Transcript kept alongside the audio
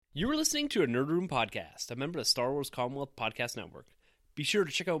You are listening to a Nerd Room podcast, a member of the Star Wars Commonwealth Podcast Network. Be sure to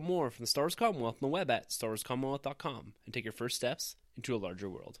check out more from the Star Wars Commonwealth on the web at starwarscommonwealth.com and take your first steps into a larger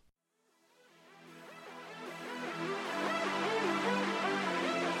world.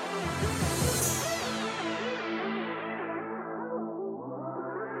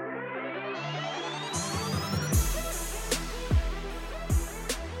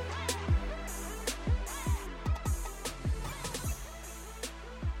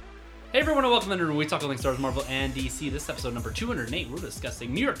 Hey everyone, and welcome to the Nerd Room. We talk all things Star Wars, Marvel, and DC. This is episode number 208. We're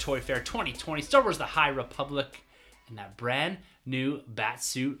discussing New York Toy Fair 2020, Star Wars The High Republic, and that brand new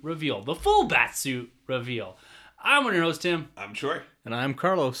Batsuit reveal. The full Batsuit reveal. I'm one of your hosts, Tim. I'm Troy. And I'm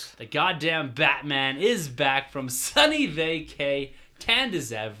Carlos. The goddamn Batman is back from sunny vacay, tanned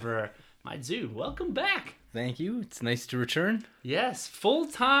as ever. My dude, welcome back. Thank you. It's nice to return. Yes, full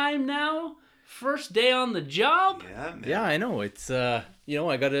time now. First day on the job. Yeah, man. Yeah, I know. It's I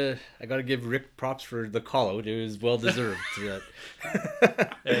gotta give Rick props for the call out. It was well deserved. It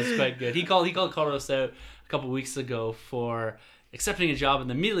was quite good. He called Carlos out a couple weeks ago for accepting a job and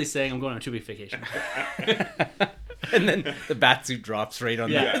then immediately saying, I'm going on a 2-week vacation. And then the Batsuit drops right on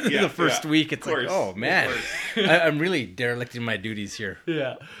the first week. It's like, oh man, I'm really derelicting my duties here.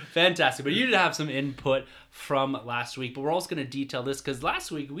 Yeah, fantastic. But you did have some input from last week, but we're also going to detail this because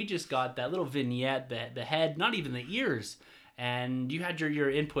last week we just got that little vignette, the head, not even the ears, and you had your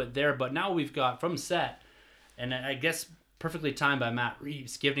input there. But now we've got from set, and I guess perfectly timed by Matt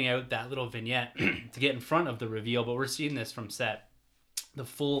Reeves, giving out that little vignette to get in front of the reveal. But we're seeing this from set, the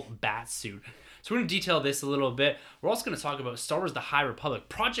full Batsuit. So we're going to detail this a little bit. We're also going to talk about Star Wars The High Republic,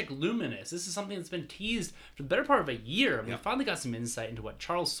 Project Luminous. This is something that's been teased for the better part of a year. And we finally got some insight into what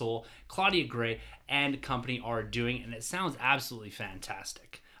Charles Soule, Claudia Gray, and company are doing, and it sounds absolutely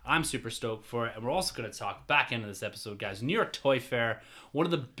fantastic. I'm super stoked for it, and we're also going to talk back into this episode, guys. New York Toy Fair, one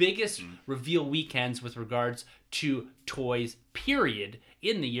of the biggest reveal weekends with regards to toys, period,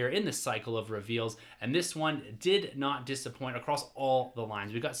 in the year, in the cycle of reveals, and this one did not disappoint across all the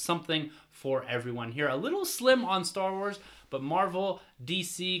lines. We got something for everyone here. A little slim on Star Wars, but Marvel,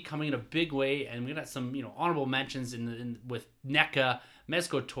 DC coming in a big way, and we got some honorable mentions in with NECA,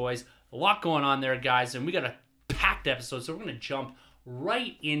 Mezco Toys, a lot going on there, guys, and we got a packed episode, so we're going to jump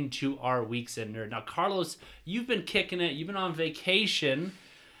right into our Weeks in Nerd. Now, Carlos, you've been kicking it. You've been on vacation.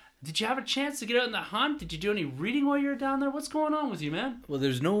 Did you have a chance to get out in the hunt? Did you do any reading while you were down there? What's going on with you, man? Well,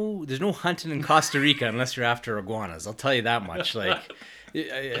 there's no hunting in Costa Rica unless you're after iguanas. I'll tell you that much. Like,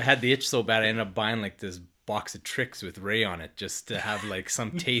 I had the itch so bad I ended up buying like this box of Tricks with Ray on it just to have like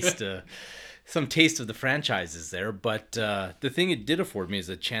some taste of the franchises there. But the thing it did afford me is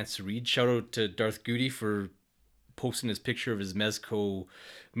a chance to read. Shout out to Darth Goody for posting his picture of his Mezco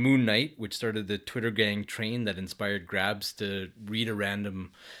Moon Knight, which started the Twitter gang train that inspired Grabs to read a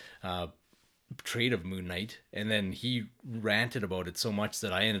random trade of Moon Knight, and then he ranted about it so much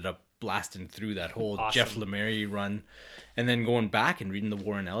that I ended up blasting through that whole Jeff Lemire run, and then going back and reading the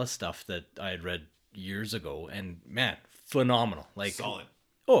Warren Ellis stuff that I had read years ago, and man, phenomenal. Like, solid.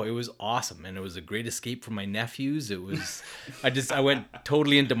 Oh, it was awesome, and it was a great escape from my nephews. It was, I went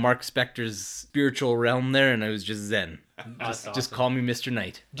totally into Mark Spector's spiritual realm there, and I was just zen. Just call me Mr.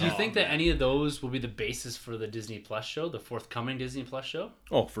 Knight. Do you think that any of those will be the basis for the Disney Plus show, the forthcoming Disney Plus show?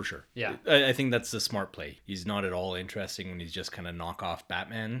 Oh, for sure. Yeah. I think that's a smart play. He's not at all interesting when he's just kind of knock off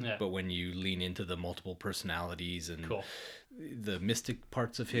Batman, Yeah. but when you lean into the multiple personalities and the mystic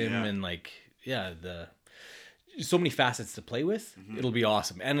parts of him and so many facets to play with, it'll be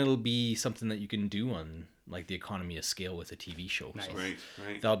awesome. And it'll be something that you can do on like the economy of scale with a TV show. Nice. So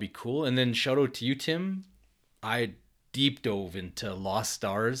Right. that'll be cool. And then shout out to you, Tim. I deep dove into Lost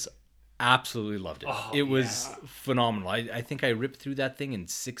Stars. Absolutely loved it. It was phenomenal. I think I ripped through that thing in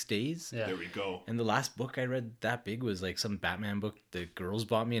 6 days. Yeah. There we go. And the last book I read that big was like some Batman book the girls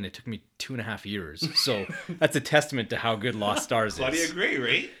bought me, and it took me 2.5 years. So that's a testament to how good Lost Stars Claudia is. Gray,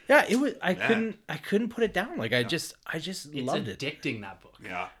 right? Yeah, it was. I couldn't put it down. Like I just It's loved it. addicting, that book.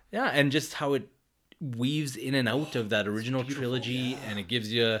 Yeah. Yeah, and just how it weaves in and out of that original trilogy, and it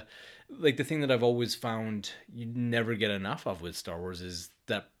gives you like the thing that I've always found you never get enough of with Star Wars is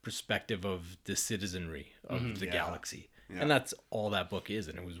that perspective of the citizenry of the galaxy. Yeah. And that's all that book is,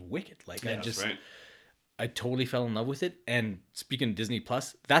 and it was wicked. Like That's right. I totally fell in love with it. And speaking of Disney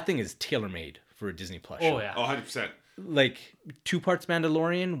Plus, that thing is tailor-made for a Disney Plus show. Oh, yeah. Oh, 100%. Like 2 parts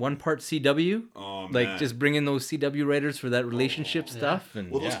Mandalorian, 1 part CW. Oh, man. Like just bring in those CW writers for that relationship stuff.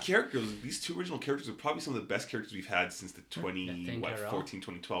 And Well, those characters, these 2 original characters are probably some of the best characters we've had since the 2014,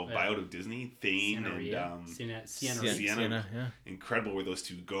 2012 buyout of Disney. Thane and Sienna. Sienna, yeah. incredible where those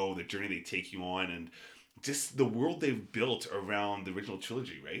 2 go, the journey they take you on, and just the world they've built around the original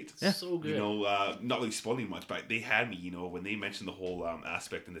trilogy, right? Yeah. So good. You know, not really spoiling much, but they had me, you know, when they mentioned the whole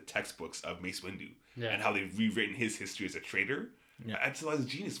aspect in the textbooks of Mace Windu and how they've rewritten his history as a traitor. Yeah. That's a lot of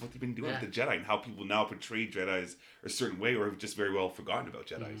genius what they've been doing with the Jedi and how people now portray Jedis a certain way or have just very well forgotten about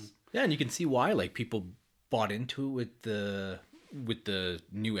Jedis. Yeah, and you can see why like people bought into it with the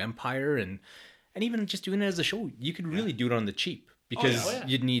new Empire and even just doing it as a show. You could really do it on the cheap because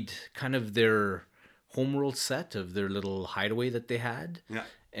you'd need kind of their homeworld set of their little hideaway that they had. Yeah.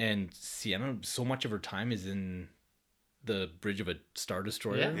 And Sienna, so much of her time is in the bridge of a Star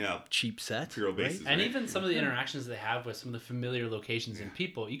Destroyer. Yeah. Cheap set. Hero bases, and even some of the interactions they have with some of the familiar locations and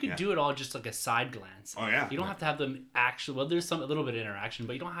people, you could do it all just like a side glance. Oh, yeah. You don't have to have them actually, well, there's a little bit of interaction,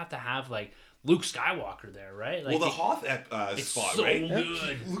 but you don't have to have like Luke Skywalker there, right? Like, well, the Hoth spot, so right?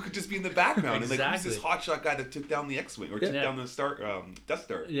 Good. Luke could just be in the background. And like, who's this hotshot guy that took down the X-Wing or took down the Death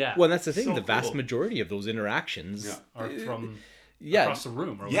Star? Yeah. Well, that's the thing. So the vast majority of those interactions are from across the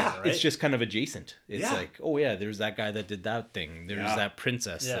room or whatever, right? It's just kind of adjacent. It's like, oh yeah, there's that guy that did that thing. There's that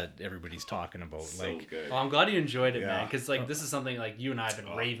princess that everybody's talking about. So like, good. Well, I'm glad you enjoyed it, man, because like this is something like you and I have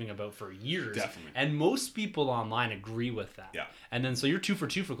been raving about for years. Definitely. And most people online agree with that. Yeah. And then so you're 2 for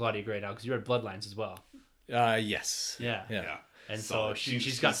 2 for Claudia Gray now because you're at Bloodlines as well. Yes. Yeah. And so Solid.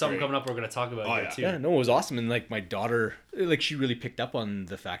 she's got something coming up we're going to talk about here too. Yeah, no, it was awesome. And like my daughter, like she really picked up on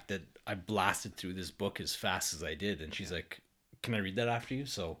the fact that I blasted through this book as fast as I did. And she's like, can I read that after you?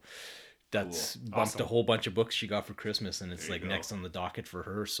 So that's bumped a whole bunch of books she got for Christmas. And it's like next on the docket for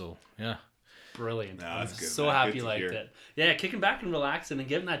her. So yeah. Brilliant. No, I'm that's good, so man. happy Good you to liked hear. it. Yeah, kicking back and relaxing and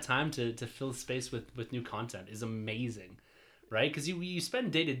getting that time to fill space with new content is amazing. Right? Because you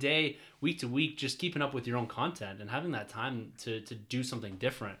spend day to day, week to week, just keeping up with your own content and having that time to do something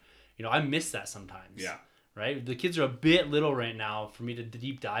different. You know, I miss that sometimes. Yeah. Right? The kids are a bit little right now for me to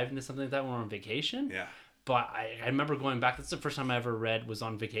deep dive into something like that when we're on vacation. Yeah. But I remember going back. That's the first time I ever read, was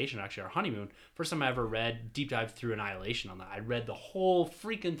on vacation, actually, our honeymoon. First time I ever read, deep dive through Annihilation on that. I read the whole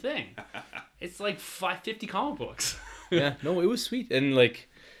freaking thing. It's like 50 comic books. Yeah, no, it was sweet. And like,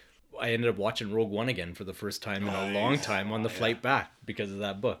 I ended up watching Rogue One again for the first time in a long time on the flight back because of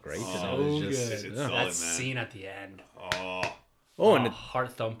that book, right? So and it was good. It's solid, That man. scene at the end. and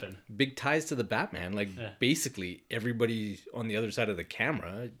heart thumping. big ties to the Batman. Like basically everybody on the other side of the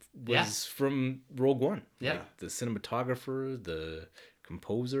camera was from Rogue One. Yeah. Like the cinematographer, the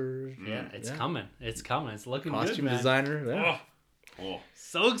composer. Yeah, it's coming. It's coming. It's looking Costume good, man. designer. Yeah. Oh,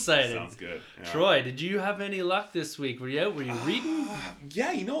 So excited. sounds good. Yeah. Troy, did you have any luck this week? Were you out? Were you reading?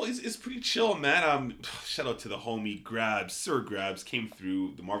 Yeah, you know, it's pretty chill, man. Shout out to the homie Grabs. Sir Grabs came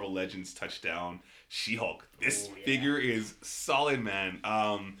through the Marvel Legends touchdown. She-Hulk. This figure is solid, man.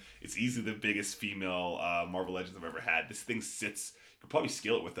 It's easily the biggest female Marvel Legends I've ever had. This thing sits. You could probably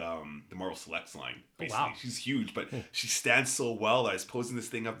scale it with the Marvel Selects line. Basically, wow. She's huge, but she stands so well. I was posing this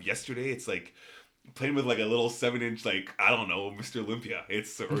thing up yesterday. It's like playing with like a little 7-inch, like, I don't know, Mr. Olympia.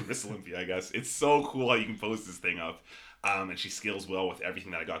 Or Miss Olympia, I guess. It's so cool how you can pose this thing up. And she scales well with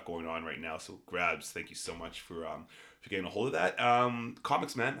everything that I got going on right now. So Grabs, thank you so much for getting a hold of that.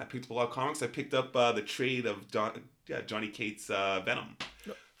 Comics, man. I picked up a lot of comics. I picked up the trade of Johnny Cates Venom.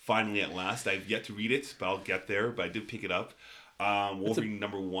 Finally, at last. I've yet to read it, but I'll get there. But I did pick it up. Wolverine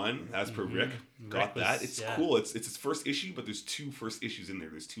 #1, as per Rick. Got that. It's cool. It's its first issue, but there's 2 first issues in there.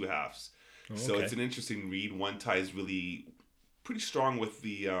 There's 2 halves. So it's an interesting read. One ties really pretty strong with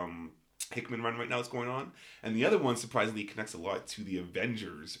the Hickman run right now that's going on. And the other one, surprisingly, connects a lot to the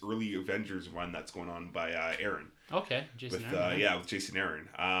early Avengers run that's going on by Aaron. Okay, Jason With Aaron. with Jason Aaron.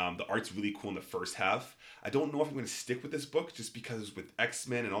 The art's really cool in the first half. I don't know if I'm going to stick with this book just because with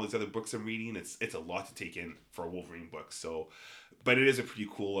X-Men and all these other books I'm reading, it's a lot to take in for a Wolverine book. So, but it is a pretty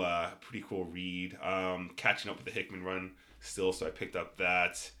cool read. Catching up with the Hickman run still, so I picked up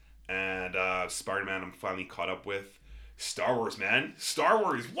that. And Spider-Man I'm finally caught up with. Star Wars, man. Star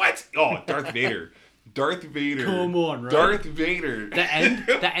Wars. What? Oh, Darth Vader. Darth Vader. Come on, right? Darth Vader. The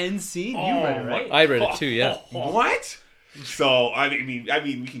end scene. You read it, right? I read it too, yeah. What? So I mean,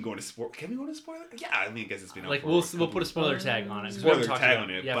 we can go into spoiler. Can we go into spoiler? Yeah, I mean, I guess it's been out Like for we'll put a spoiler tag on it. Spoiler tag on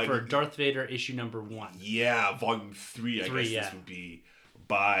it. Yeah, but for Darth Vader issue #1. Yeah, volume 3. I guess yeah. this would be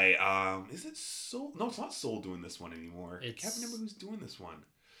by. Is it Soul? No, it's not Soul doing this one anymore. I can't remember who's doing this one.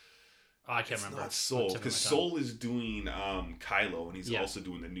 Oh, I can't remember. Not Soul, because Soul is doing Kylo, and he's also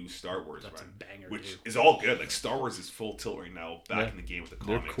doing the new Star Wars That's run, a banger, which dude. is all good. Like Star Wars is full tilt right now, back in the game with the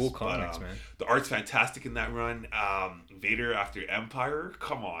comics. They're cool comics, but, man. The art's fantastic in that run. Vader after Empire,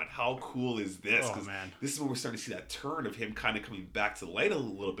 come on, how cool is this? Oh, man. This is when we're starting to see that turn of him kind of coming back to the light a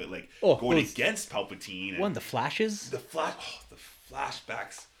little bit, like Oh, going those- against Palpatine. One, the flashes. The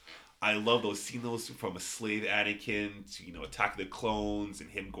flashbacks I love seeing those from a slave Anakin to Attack of the Clones and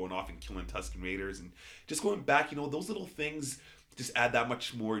him going off and killing Tusken Raiders and just going back. Those little things just add that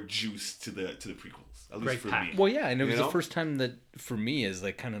much more juice to the prequels. At least Great for pack. me. Well, yeah, and it was the first time that for me is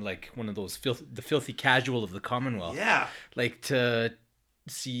like kind of like one of those the filthy casual of the Commonwealth. Yeah. Like to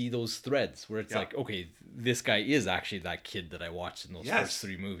see those threads where it's Yeah. like, okay, this guy is actually that kid that I watched in those Yes. first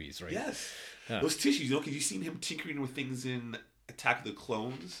 3 movies, right? Yes. Yeah. Those tissues, because you've seen him tinkering with things in Attack of the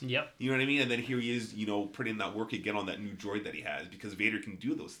Clones. Yep. You know what I mean? And then here he is, putting in that work again on that new droid that he has because Vader can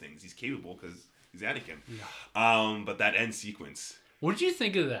do those things. He's capable because he's Anakin. Yeah. But that end sequence, What did you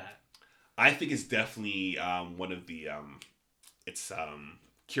think of that? I think it's definitely one of the. It's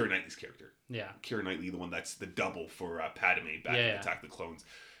Keira Knightley's character. Yeah. Keira Knightley, the one that's the double for Padme back in Attack of the Clones.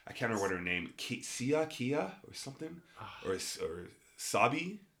 I can't remember what her name. Kia or something, or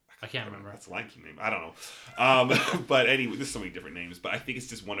Sabi. I can't remember. That's a Lion King name. I don't know. But anyway, there's so many different names. But I think it's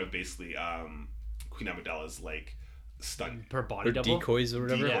just one of basically Queen Amidala's like stunt Per body Or double. decoys or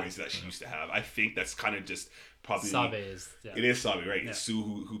whatever. decoys that she used to have. I think that's kind of just probably Sabe is. Yeah. It is Sabi, right? Yeah.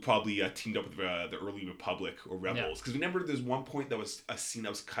 Sue, who probably teamed up with the early Republic or Rebels. Because remember, there's one point that was a scene that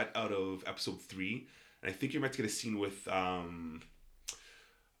was cut out of Episode 3, and I think you're meant to get a scene with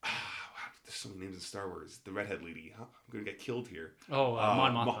there's so many names in Star Wars. The redhead lady. I'm gonna get killed here. Oh,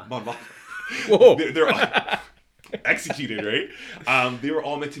 Mon Mothma. Mon Mothma. Whoa. They're all executed, right? They were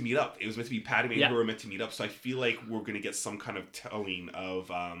all meant to meet up. It was meant to be Padme and Yeah. who were meant to meet up. So I feel like we're gonna get some kind of telling of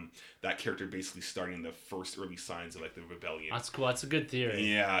that character basically starting the first early signs of like the rebellion. That's cool. That's a good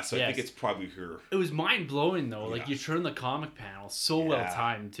theory. Yeah, so I think Yes. it's probably her. It was mind blowing though. Like Yeah. you turn the comic panel so well Yeah.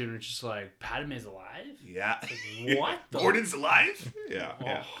 timed too, and it's just like Padme's alive. Yeah. What the- Gordon's alive? Yeah.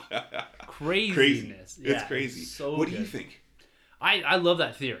 Oh. Yeah. Craziness. Crazy. Yeah, It's crazy. So What do you good. think? I love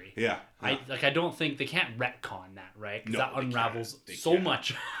that theory. Yeah. I don't think they can't retcon that, right? Because No, that they unravels can't. They so can't. much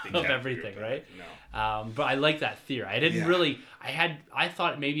They of can't do everything, it, right? No. But I like that theory. I didn't Yeah. really. I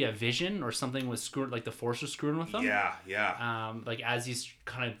thought maybe a vision or something was screwed, like the Force was screwing with them. Yeah. Like as he's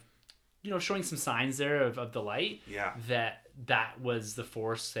kind of, showing some signs there of the light. Yeah. That was the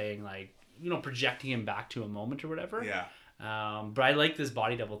Force saying like, projecting him back to a moment or whatever. Yeah. But I like this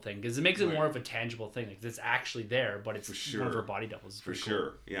body double thing because it makes it Right. more of a tangible thing. Like it's actually there, but it's For sure. one of her body doubles. It's For pretty cool.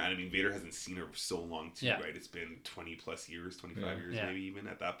 sure. Yeah, and I mean, Vader hasn't seen her for so long, too, Yeah. right? It's been 20 plus years, 25 years, Yeah. maybe even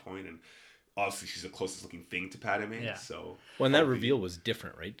at that point. And obviously, she's the closest looking thing to Padme. Yeah. So, Well, and that hopefully- reveal was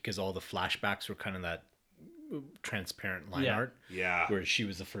different, right? Because all the flashbacks were kind of that transparent line Yeah. art, Yeah. where she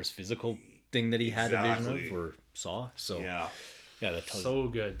was the first physical thing that he had a vision Exactly. of or saw. So Yeah. that tells So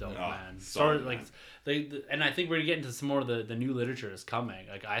good though, Oh, man. so Sorry, good, like man. and I think we're gonna get into some more of the new literature that's coming.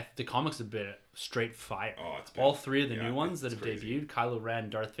 Like the comics have been straight fire. Oh, it's been- all three of the yeah, new ones that it's have crazy. debuted: Kylo Ren,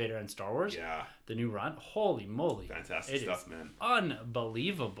 Darth Vader, and Star Wars. Yeah. The new run, holy moly, Fantastic It stuff, is man.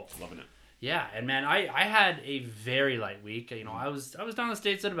 unbelievable. Loving it. Yeah, and man, I had a very light week. I was down in the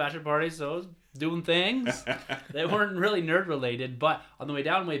States at a bachelor party, so I was doing things that weren't really nerd related. But on the way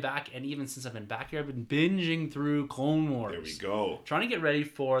down, way back, and even since I've been back here, I've been binging through Clone Wars. There we go. Trying to get ready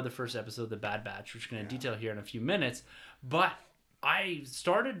for the first episode of The Bad Batch, which we're going to detail here in a few minutes. But I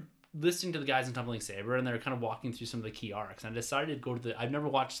started listening to the guys in Tumbling Saber, and they're kind of walking through some of the key arcs. And I decided to go to I've never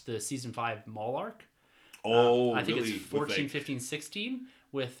watched the season 5 Maul arc. Oh, I think really? it's 14, With, 15, 16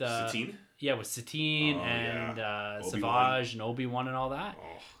 with Satine? Yeah, with Satine Oh, and yeah. Savage and Obi-Wan and all that. Oh.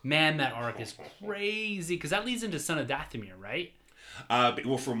 Man, that arc is crazy because that leads into Son of Dathomir, right?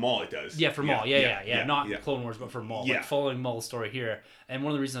 Well, for Maul, it does. Yeah, for Maul. Yeah. Not yeah. Clone Wars, but for Maul. Yeah. Like following Maul's story here. And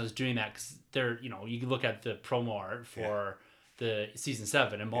one of the reasons I was doing that because you can look at the promo art for the season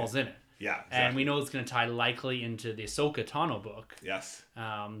 7 and Maul's in it. Yeah, And exactly. we know it's going to tie likely into the Ahsoka Tano book. Yes.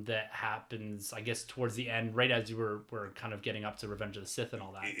 That happens, I guess, towards the end, right as you were kind of getting up to Revenge of the Sith and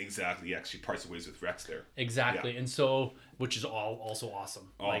all that. Exactly. Yeah, she parts ways with Rex there. Exactly. Yeah. And so, which is also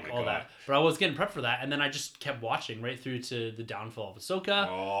awesome. Oh like my all God. that. But I was getting prepped for that, and then I just kept watching right through to the downfall of Ahsoka.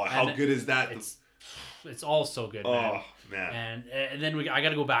 Oh, And how then good is that? It's all so good, man. Oh, man. And then I got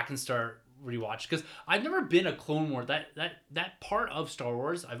to go back and start rewatch because I've never been a Clone War that part of Star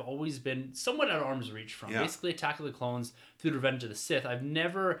Wars I've always been somewhat at arm's reach from. Yeah. Basically, Attack of the Clones through Revenge of the Sith. I've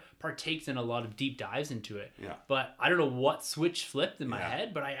never partaked in a lot of deep dives into it. Yeah. But I don't know what switch flipped in my Yeah.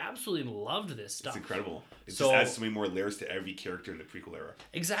 head, but I absolutely loved this stuff. It's incredible. It So- just adds so many more layers to every character in the prequel era.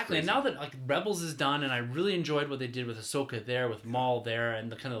 Exactly. And Crazy. now that like Rebels is done, and I really enjoyed what they did with Ahsoka there, with Maul there,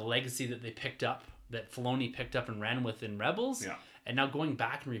 and the kind of legacy that they picked up, that Filoni picked up and ran with in Rebels. Yeah. And now going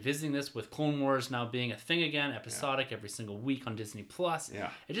back and revisiting this with Clone Wars now being a thing again, episodic every single week on Disney Plus,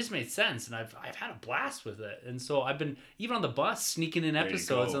 it just made sense, and I've had a blast with it. And so I've been even on the bus sneaking in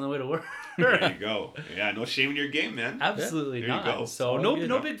episodes on the way to work. There you go. Yeah, no shame in your game, man. Absolutely There you not. go. So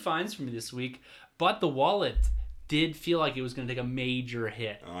no big fines for me this week, but the wallet did feel like it was going to take a major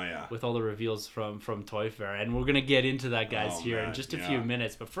hit. Oh yeah. With all the reveals from Toy Fair, and we're going to get into that, guys, here in just a few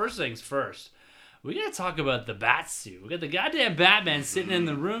minutes. But first things first. We gotta talk about the bat suit. We got the goddamn Batman sitting in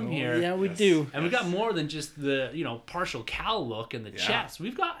the room here. Yeah, we do. And we got more than just the, partial cowl look and the chest.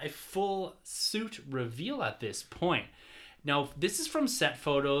 We've got a full suit reveal at this point. Now, this is from set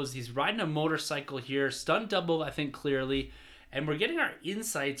photos. He's riding a motorcycle here, stunt double, I think, clearly. And we're getting our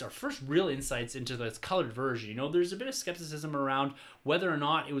insights, our first real insights into this colored version. There's a bit of skepticism around whether or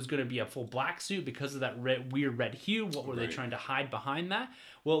not it was going to be a full black suit because of that weird red hue. What were they trying to hide behind that?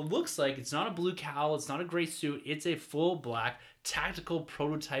 Well, it looks like it's not a blue cowl. It's not a gray suit. It's a full black tactical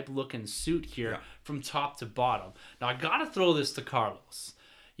prototype looking suit here from top to bottom. Now, I got to throw this to Carlos.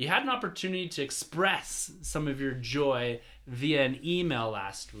 You had an opportunity to express some of your joy via an email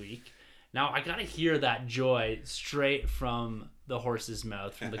last week. Now, I got to hear that joy straight from the horse's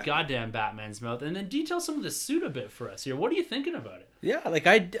mouth, from the goddamn Batman's mouth, and then detail some of the suit a bit for us here. What are you thinking about it? Yeah, like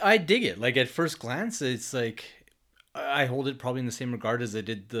I dig it. Like at first glance, it's like I hold it probably in the same regard as I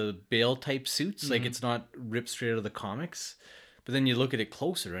did the Bale type suits. Like it's not ripped straight out of the comics. But then you look at it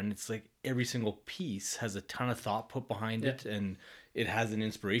closer and it's like every single piece has a ton of thought put behind it, and it has an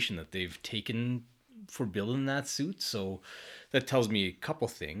inspiration that they've taken for building that suit. So that tells me a couple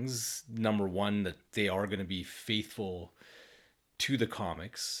things. Number one, that they are going to be faithful to the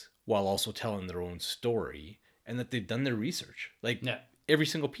comics while also telling their own story, and that they've done their research. Like every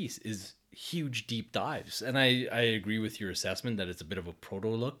single piece is huge deep dives, and I agree with your assessment that it's a bit of a proto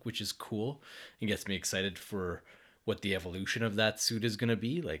look, which is cool and gets me excited for what the evolution of that suit is going to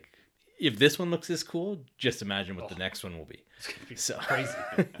be. Like if this one looks this cool, just imagine what the next one will be. It's gonna be so crazy.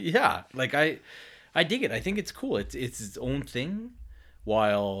 Yeah, like I dig it. I think it's cool. It's its own thing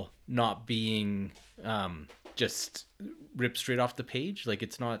while not being just ripped straight off the page. Like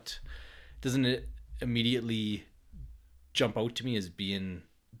doesn't it immediately jump out to me as being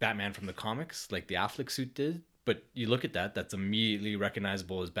Batman from the comics like the Affleck suit did? But you look at that's immediately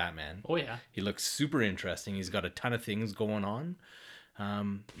recognizable as Batman. Oh yeah. He looks super interesting. He's got a ton of things going on.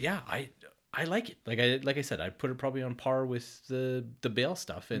 I like it. Like I said, I put it probably on par with the Bale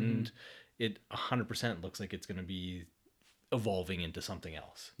stuff, and it 100% looks like it's going to be evolving into something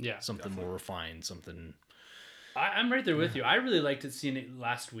else. Yeah, something more refined. Something. I'm right there with you. I really liked it seeing it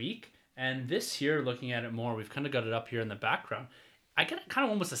last week, and this here, looking at it more, we've kind of got it up here in the background. I get kind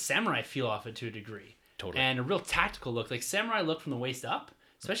of almost a samurai feel off it to a degree. Totally. And a real tactical look, like samurai look from the waist up,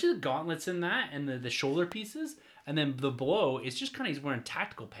 especially the gauntlets in that and the shoulder pieces. And then the blow is just kind of he's wearing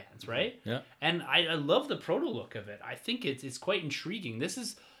tactical pants, right? Yeah. And I love the proto look of it. I think it's quite intriguing. This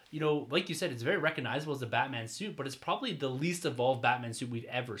is, like you said, it's very recognizable as a Batman suit, but it's probably the least evolved Batman suit we've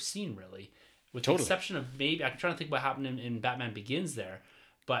ever seen, really. With the exception of maybe, I'm trying to think what happened in Batman Begins there,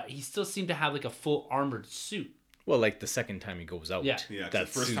 but he still seemed to have like a full armored suit. Well, like the second time he goes out. Yeah, the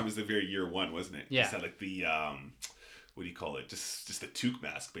first time was the very year one, wasn't it? Yeah. Just had like the, what do you call it? Just the toque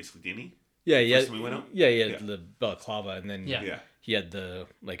mask, basically, didn't he? Yeah, First time we went out? Yeah, he had the balaclava, and then Yeah. he had the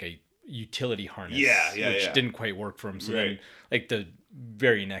like a utility harness, which didn't quite work for him. So then, like the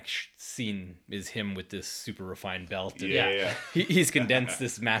very next scene is him with this super refined belt. And he's condensed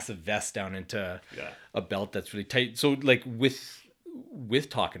this massive vest down into a belt that's really tight. So like with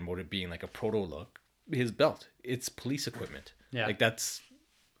talking about it being like a proto look, his belt, it's police equipment. Yeah, like that's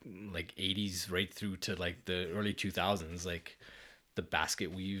like 80s right through to like the early 2000s, like the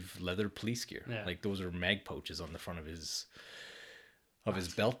basket weave leather police gear. Like those are mag pouches on the front of his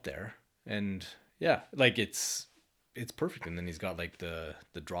belt there. And like it's perfect. And then he's got like the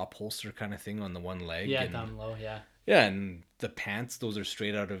drop holster kind of thing on the one leg. Yeah, and, down low, Yeah, and the pants, those are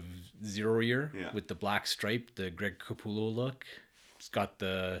straight out of Zero Year with the black stripe, the Greg Capullo look. It's got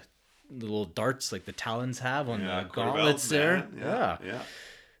the little darts like the Talons have on the gauntlets there. Yeah.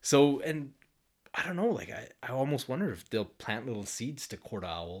 So, and I don't know, like I almost wonder if they'll plant little seeds to Court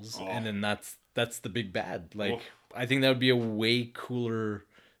Owls, and then that's the big bad. Like I think that would be a way cooler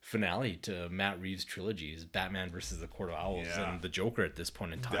finale to Matt Reeves' trilogy is Batman versus the Court of Owls and the Joker at this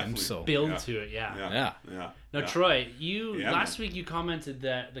point in time. Definitely. So build to it, yeah. Now, Troy, last week you commented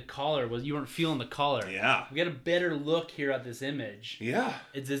that the collar was you weren't feeling the collar. Yeah. We get a better look here at this image. Yeah.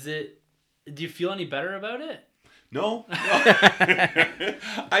 Do you feel any better about it? No, no.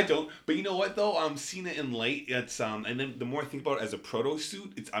 I don't. But you know what though? Seeing it in light, it's and then the more I think about it as a proto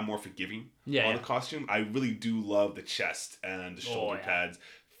suit, I'm more forgiving on the costume. I really do love the chest and the shoulder pads.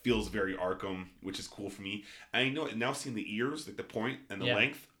 Feels very Arkham, which is cool for me. And you know what? Now seeing the ears, like the point and the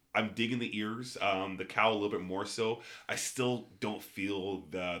length, I'm digging the ears. The cowl a little bit more so. I still don't feel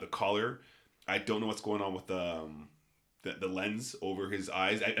the collar. I don't know what's going on with the lens over his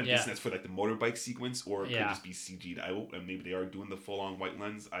eyes. I'm guessing that's for like the motorbike sequence, or it could just be CG'd out, and maybe they are doing the full-on white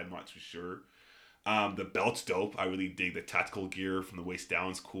lens. I'm not too sure. The belt's dope. I really dig the tactical gear from the waist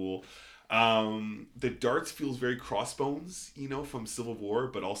down. Is cool. The darts feels very Crossbones, from Civil War,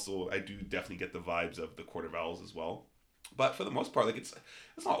 but also I do definitely get the vibes of the Court of Owls as well. But for the most part, like it's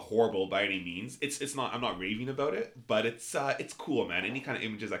not horrible by any means. It's not. I'm not raving about it, but it's cool, man. Any kind of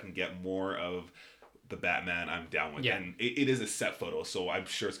images I can get more of the Batman, I'm down with. And it is a set photo, so I'm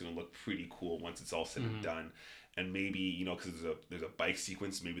sure it's gonna look pretty cool once it's all said and done. And maybe because there's a bike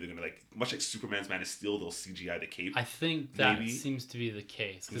sequence, maybe they're gonna much like Superman's Man of Steel, they'll CGI the cape. I think that seems to be the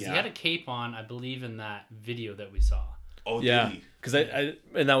case because he had a cape on, I believe, in that video that we saw. Oh yeah, because I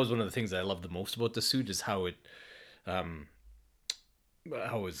and that was one of the things that I loved the most about the suit is how it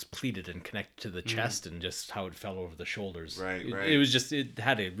was pleated and connected to the chest and just how it fell over the shoulders. Right. It was just, it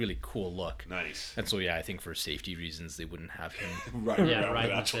had a really cool look. Nice. And so, I think for safety reasons, they wouldn't have him. right.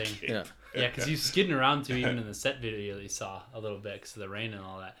 Yeah, because he was skidding around too, even in the set video that you saw a little bit because of the rain and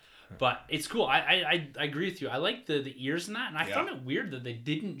all that. But it's cool. I agree with you. I like the ears in that, and I found it weird that they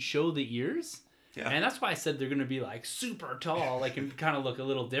didn't show the ears. Yeah. And that's why I said they're going to be like super tall, and kind of look a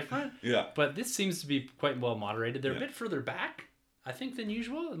little different. Yeah. But this seems to be quite well moderated. They're a bit further back, I think, than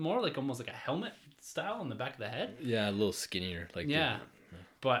usual. More like almost like a helmet style on the back of the head. Yeah, a little skinnier.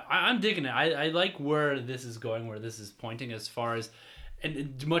 But I'm digging it. I like where this is going, where this is pointing as far as,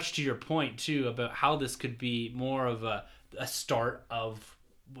 and much to your point too, about how this could be more of a start of,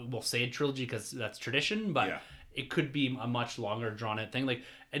 we'll say a trilogy because that's tradition, but it could be a much longer drawn out thing.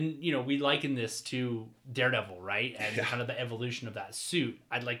 And we liken this to Daredevil, right? And kind of the evolution of that suit.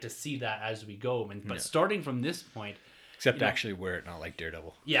 I'd like to see that as we go. But starting from this point, except actually wear it, not like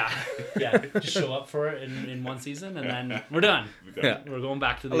Daredevil. Yeah. Just show up for it in one season, and then we're done. We're going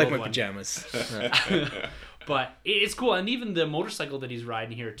back to the old my one. pajamas. But it's cool, and even the motorcycle that he's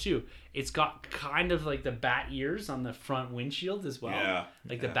riding here too. It's got kind of like the bat ears on the front windshield as well. Yeah.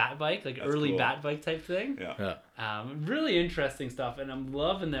 The bat bike, that's early cool. Bat bike type thing. Yeah. Really interesting stuff, and I'm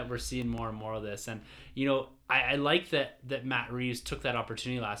loving that we're seeing more and more of this. And I like that Matt Reeves took that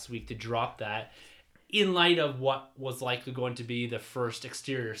opportunity last week to drop that in light of what was likely going to be the first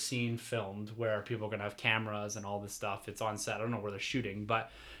exterior scene filmed, where people are going to have cameras and all this stuff. It's on set. I don't know where they're shooting,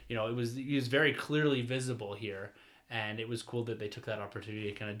 but he was very clearly visible here. And it was cool that they took that opportunity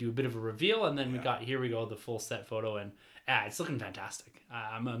to kind of do a bit of a reveal. And then here we go, the full set photo. And it's looking fantastic.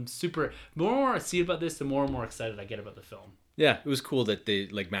 I'm super, the more I see about this, the more and more excited I get about the film. Yeah, it was cool that they,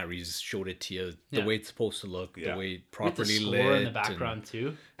 like Matt Reeves showed it to you, the way it's supposed to look, the way it properly lit. With the score in the background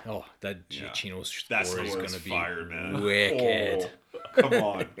too. Oh, that Giacchino's score is going to be fire, man. Wicked. Oh, come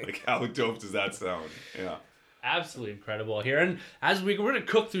on. How dope does that sound? Yeah. Absolutely incredible here. And as we're going to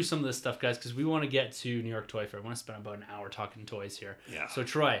cook through some of this stuff, guys, because we want to get to New York Toy Fair. I want to spend about an hour talking toys here. Yeah. So,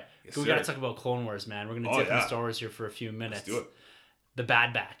 Troy, we got to talk about Clone Wars, man. We're going to dip into Star Wars here for a few minutes. Let's do it. The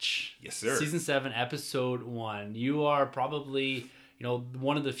Bad Batch. Yes, sir. Season 7, Episode 1. You are probably,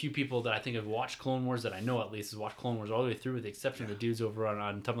 one of the few people that I think have watched Clone Wars, that I know at least has watched Clone Wars all the way through, with the exception of the dudes over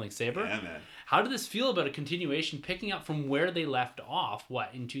on Tumbling Saber. Yeah, man. How did this feel about a continuation, picking up from where they left off,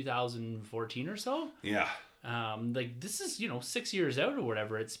 in 2014 or so? Yeah. This is 6 years out or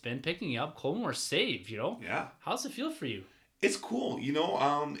whatever it's been, picking up Clone Wars save. Yeah. How's it feel for you? It's cool.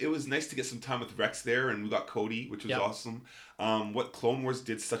 It was nice to get some time with Rex there, and we got Cody, which was awesome. What Clone Wars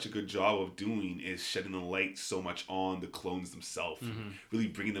did such a good job of doing is shedding the light so much on the clones themselves, really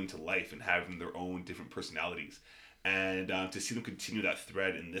bringing them to life and having their own different personalities. And to see them continue that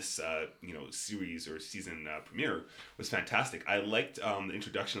thread in this, series or season premiere was fantastic. I liked the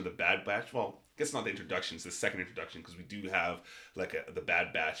introduction of the Bad Batch. Well, I guess not the introduction; it's the second introduction, because we do have the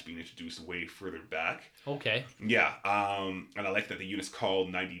Bad Batch being introduced way further back. Okay. Yeah. And I like that the unit's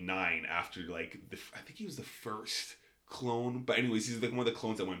called 99 after I think he was the first clone, but anyways, he's one of the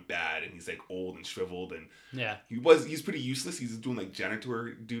clones that went bad, and he's old and shriveled, and he's pretty useless. He's doing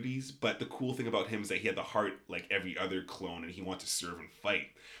janitor duties, but the cool thing about him is that he had the heart like every other clone, and he wanted to serve and fight.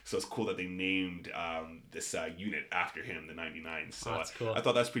 So it's cool that they named this unit after him, the 99. So that's cool. I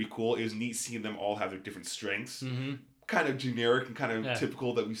thought that's pretty cool. It was neat seeing them all have their different strengths. Kind of generic and kind of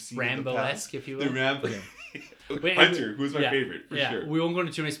typical that we've seen Rambo-esque, if you will. The Rambo. Hunter, who's my favorite for sure. We won't go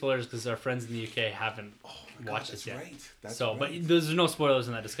into too many spoilers because our friends in the UK haven't watched this yet. Right. That's so, right. but there's no spoilers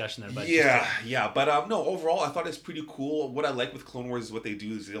in that discussion there. But but no. Overall, I thought it's pretty cool. What I like with Clone Wars is what they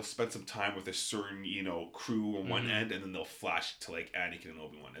do is they'll spend some time with a certain crew on one end, and then they'll flash to like Anakin and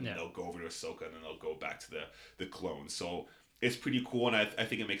Obi-Wan, and then they'll go over to Ahsoka, and then they'll go back to the clones. So it's pretty cool, and I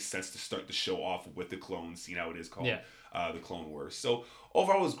think it makes sense to start the show off with the clones. You know, it is called the Clone Wars. So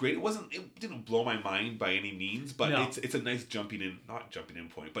overall, it was great. It didn't blow my mind by any means, but it's a nice not jumping in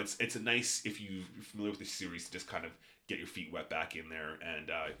point, but it's a nice, if you're familiar with the series, to just kind of get your feet wet back in there and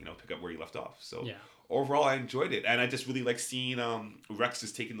pick up where you left off. So overall, I enjoyed it, and I just really like seeing Rex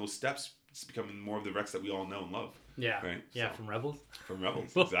is taking those steps. It's becoming more of the Rex that we all know and love. Yeah. Right? Yeah, from Rebels. From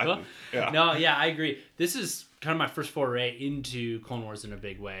Rebels, exactly. Yeah. No, yeah, I agree. This is kind of my first foray into Clone Wars in a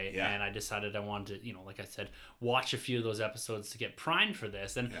big way. Yeah. And I decided I wanted to, like I said, watch a few of those episodes to get primed for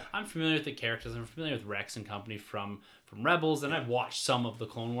this. And I'm familiar with the characters. I'm familiar with Rex and company from Rebels. And I've watched some of the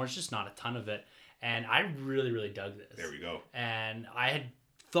Clone Wars, just not a ton of it. And I really, really dug this. There we go. And I had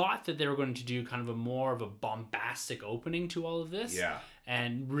thought that they were going to do kind of a bombastic opening to all of this. Yeah.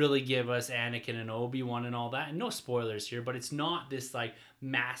 And really give us Anakin and Obi-Wan and all that. And no spoilers here, but it's not this like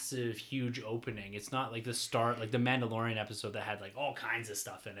massive, huge opening. It's not like the start, like the Mandalorian episode that had like all kinds of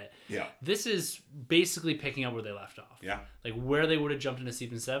stuff in it. Yeah. This is basically picking up where they left off. Yeah. Like where they would have jumped into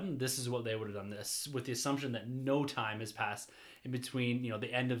season 7, this is what they would have done this, with the assumption that no time has passed in between,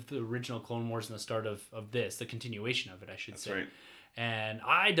 the end of the original Clone Wars and the start of this, the continuation of it, I should say. That's right. And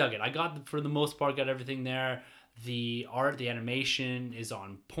I dug it. I got, for the most part, got everything there. The art, the animation is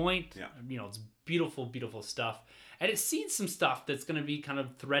on point. Yeah. It's beautiful, beautiful stuff. And it seeds some stuff that's going to be kind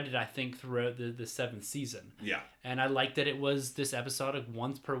of threaded, I think, throughout the 7th season. Yeah. And I like that it was this episodic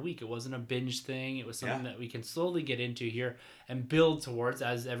once per week. It wasn't a binge thing. It was something that we can slowly get into here and build towards,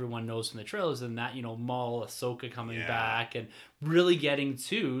 as everyone knows from the trailers, and that, Maul, Ahsoka coming back, and really getting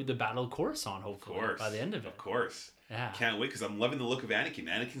to the Battle of Coruscant, hopefully, by the end of it. Of course. Yeah. Can't wait, because I'm loving the look of Anakin.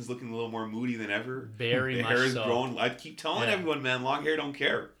 Anakin's looking a little more moody than ever. Very the much hair is so. growing. I keep telling everyone, man, long hair don't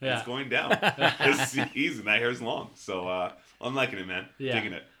care. Yeah. It's going down. This season, that hair's long. So I'm liking it, man.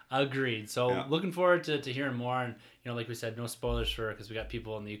 Digging it. Agreed. So looking forward to hearing more. And, like we said, no spoilers because we got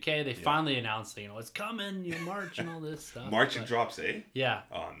people in the UK. They finally announced that, it's coming, March and all this stuff. March it drops, eh? Yeah.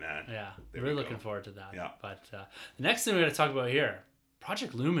 Oh, man. Yeah. Really looking forward to that. Yeah. But the next thing we're going to talk about here,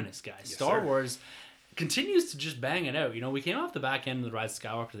 Project Luminous, guys. Star Wars continues to just bang it out. We came off the back end of the Rise of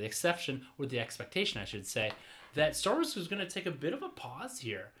Skywalker, the expectation, I should say, that Star Wars was going to take a bit of a pause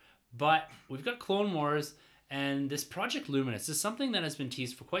here. But we've got Clone Wars, and this Project Luminous is something that has been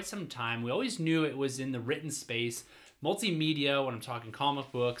teased for quite some time. We always knew it was in the written space, multimedia, when I'm talking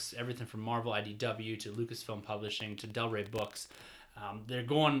comic books, everything from Marvel IDW to Lucasfilm Publishing to Del Rey Books. They're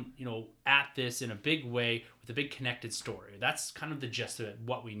going, at this in a big way with a big connected story. That's kind of the gist of it,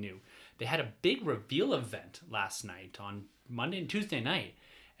 what we knew. They had a big reveal event last night on Monday and Tuesday night.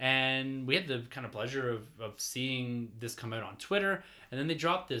 And we had the kind of pleasure of seeing this come out on Twitter. And then they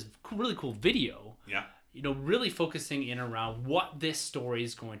dropped this really cool video. Yeah. Really focusing in around what this story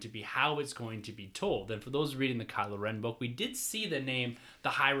is going to be, how it's going to be told. And for those reading the Kylo Ren book, we did see the name The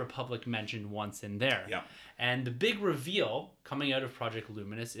High Republic mentioned once in there. Yeah. And the big reveal coming out of Project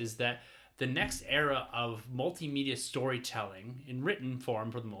Luminous is that the next era of multimedia storytelling in written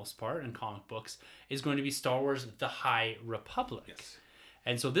form, for the most part, in comic books, is going to be Star Wars The High Republic. Yes.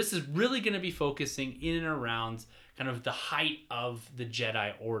 And so this is really going to be focusing in and around kind of the height of the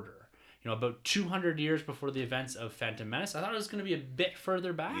Jedi Order. About 200 years before the events of Phantom Menace. I thought it was going to be a bit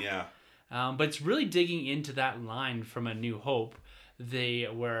further back. Yeah. But it's really digging into that line from A New Hope,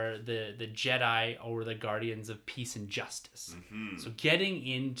 where the Jedi were the guardians of peace and justice. Mm-hmm. So getting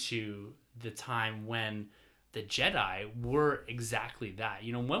into the time when the Jedi were exactly that.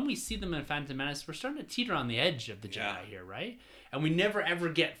 When we see them in Phantom Menace, we're starting to teeter on the edge of the Jedi here, right? And we never ever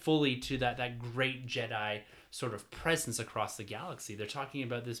get fully to that great Jedi sort of presence across the galaxy. They're talking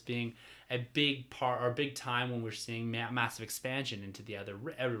about this being a big part, or a big time when we're seeing massive expansion into the outer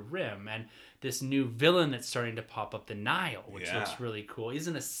rim, and this new villain that's starting to pop up, the Nihil, which looks really cool. He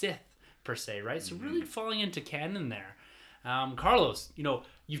isn't a Sith per se, right? So really falling into canon there. Carlos,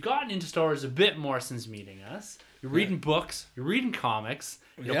 you've gotten into Star Wars a bit more since meeting us. You're reading books, you're reading comics,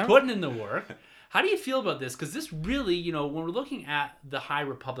 you're putting in the work. How do you feel about this? Because this really, when we're looking at the High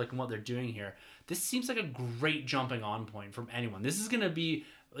Republic and what they're doing here, this seems like a great jumping on point from anyone. This is going to be,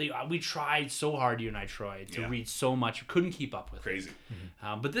 we tried so hard, you and I, Troy, to read so much. We couldn't keep up with Crazy.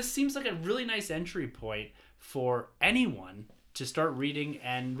 it. But this seems like a really nice entry point for anyone to start reading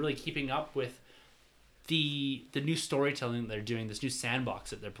and really keeping up with the new storytelling that they're doing, this new sandbox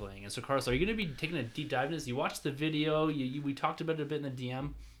that they're playing. And so, Carlos, are you going to be taking a deep dive into this? You watched the video. We talked about it a bit in the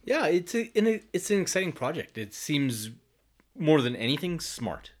DM. Yeah, it's an exciting project. It seems more than anything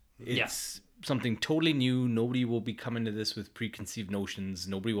smart. It's something totally new. Nobody will be coming to this with preconceived notions.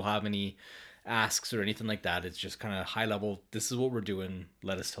 Nobody will have any asks or anything like that. It's just kind of high level. This is what we're doing.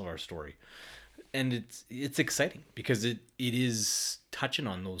 Let us tell our story. And it's exciting because it is touching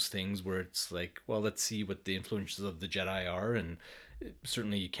on those things where it's like, well, let's see what the influences of the Jedi are, and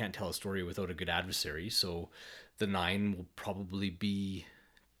certainly you can't tell a story without a good adversary. So the Nine will probably be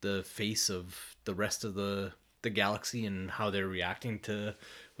the face of the rest of the galaxy and how they're reacting to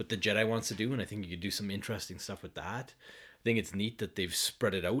what the Jedi wants to do, and I think you could do some interesting stuff with that. I think it's neat that they've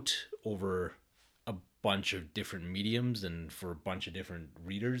spread it out over a bunch of different mediums and for a bunch of different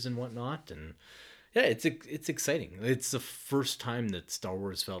readers and whatnot. And yeah, it's exciting. It's the first time that Star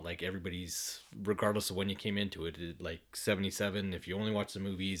Wars felt like everybody's, regardless of when you came into it, like 77, if you only watch the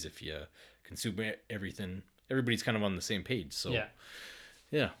movies, if you consume everything, everybody's kind of on the same page. So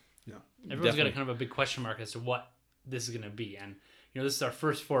yeah. Everyone's got a kind of a big question mark as to what this is going to be. And, this is our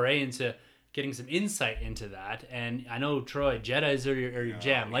first foray into getting some insight into that. And I know, Troy, Jedis are your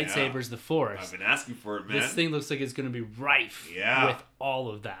jam. Lightsabers, the Force. I've been asking for it, man. This thing looks like it's going to be rife with all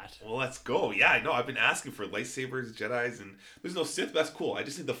of that. Well, let's go. Yeah, I know. I've been asking for lightsabers, Jedis, and there's no Sith. That's cool. I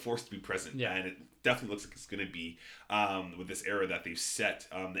just need the Force to be present. Yeah. And it definitely looks like it's going to be with this era that they've set.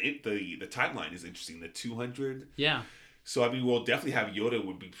 The timeline is interesting. The 200. Yeah. So, I mean, we'll definitely have Yoda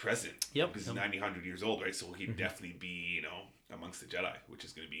would be present. Yep. Because he's 100 years old, right? So he'd definitely be, amongst the Jedi, which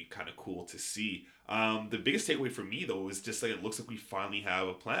is going to be kind of cool to see. The biggest takeaway for me, though, is just like it looks like we finally have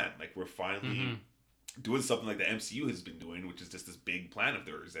a plan. Like we're finally doing something like the MCU has been doing, which is just this big plan of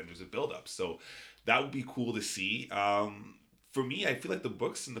theirs, and there's a build-up. So that would be cool to see. For me, I feel like the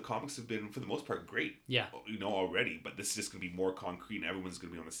books and the comics have been, for the most part, great. Yeah. Already. But this is just going to be more concrete, and everyone's going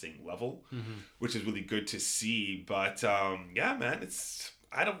to be on the same level, which is really good to see. But yeah, man,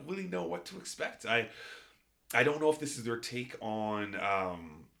 I don't really know what to expect. I don't know if this is their take on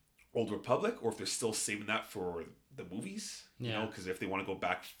Old Republic or if they're still saving that for the movies. Because if they want to go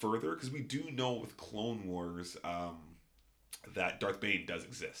back further, because we do know with Clone Wars that Darth Bane does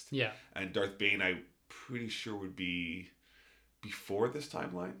exist. Yeah. And Darth Bane, I'm pretty sure would be before this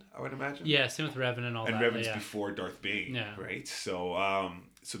timeline, I would imagine. Yeah, same with Revan and all that. And Revan's before Darth Bane, right? So,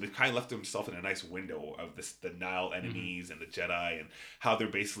 so they kind of left themselves in a nice window of the Nile enemies and the Jedi and how they're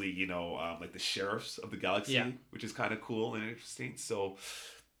basically, like the sheriffs of the galaxy, which is kind of cool and interesting. So,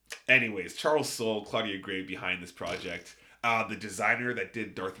 anyways, Charles Soule, Claudia Gray behind this project. The designer that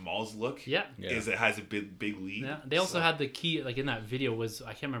did Darth Maul's look has a big lead. Yeah. They also had the key, like in that video was,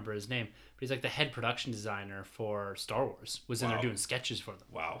 I can't remember his name, but he's like the head production designer for Star Wars, was in there doing sketches for them.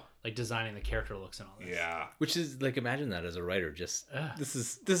 Wow. Like designing the character looks and all this. Yeah. Which is like, imagine that as a writer, just this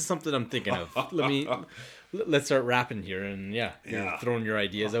is something I'm thinking of. Let's start rapping here, and you're throwing your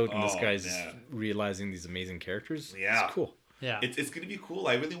ideas out, and this guy's realizing these amazing characters. Yeah. It's cool. Yeah, it's going to be cool.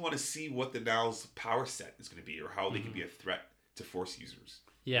 I really want to see what the Nile's power set is going to be, or how they can be a threat to Force users.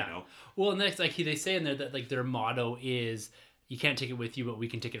 Yeah. Well, and that's like they say in there that like their motto is, "You can't take it with you, but we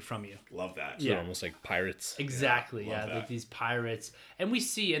can take it from you." Love that. So they're almost like pirates. Exactly. Yeah, like these pirates, and we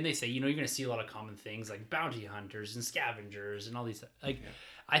see, and they say, you're going to see a lot of common things like bounty hunters and scavengers and all these.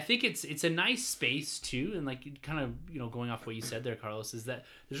 I think it's a nice space too, and like kind of going off what you said there, Carlos, is that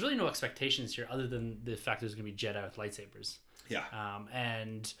there's really no expectations here other than the fact there's going to be Jedi with lightsabers. Yeah.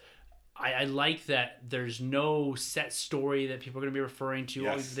 And I like that there's no set story that people are going to be referring to.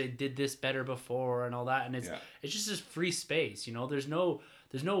 Yes. Oh, they did this better before and all that, and it's just this free space. There's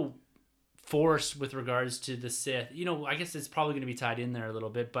no force with regards to the Sith. I guess it's probably going to be tied in there a little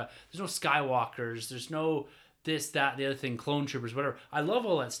bit, but there's no Skywalkers. There's no this, that, the other thing, clone troopers, whatever. I love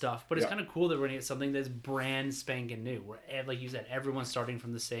all that stuff, but it's kind of cool that we're going to get something that's brand spanking new, where, like you said, everyone's starting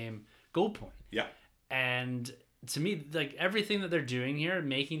from the same goal point. Yeah. And to me, like everything that they're doing here,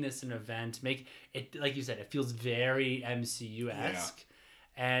 making this an event, make it, like you said, it feels very MCU-esque. Yeah.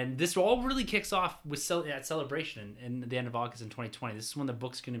 And this all really kicks off with at Celebration in the end of August in 2020. This is when the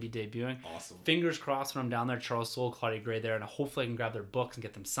book's going to be debuting. Awesome. Fingers crossed when I'm down there, Charles Soule, Claudia Gray there, and hopefully I can grab their books and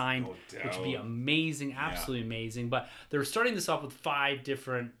get them signed, which would be amazing, absolutely amazing. But they're starting this off with 5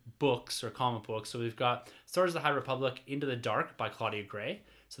 different books or comic books. So we've got Star Wars: The High Republic, Into the Dark by Claudia Gray.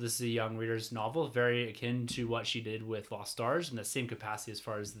 So this is a young reader's novel, very akin to what she did with Lost Stars in the same capacity as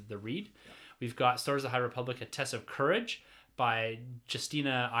far as the read. Yeah. We've got Star Wars: The High Republic, A Test of Courage by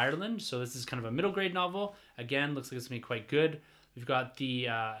Justina Ireland. So this is kind of a middle grade novel. Again, looks like it's going to be quite good. We've got the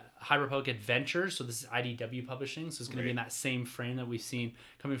High Republic Adventures. So this is IDW publishing. So it's going to be in that same frame that we've seen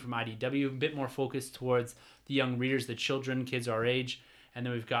coming from IDW. A bit more focused towards the young readers, the children, kids our age. And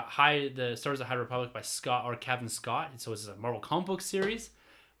then we've got the Star Wars: The High Republic by Kevin Scott. So it's a Marvel comic book series,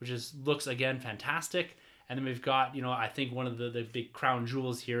 which looks again fantastic. And then we've got, I think one of the big crown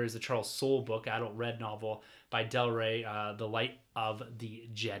jewels here is the Charles Soule book, adult red novel by Del Rey, The Light of the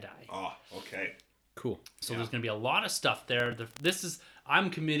Jedi. Oh, okay. Cool. So there's going to be a lot of stuff there. I'm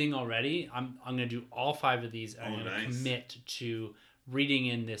committing already. I'm going to do all 5 of these. And I'm going to commit to reading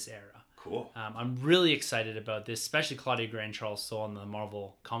in this era. Cool. I'm really excited about this, especially Claudia Gray and Charles Soule in the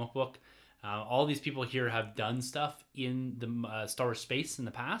Marvel comic book. All these people here have done stuff in the Star Wars space in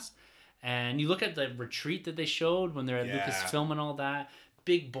the past. And you look at the retreat that they showed when they're at Lucasfilm and all that.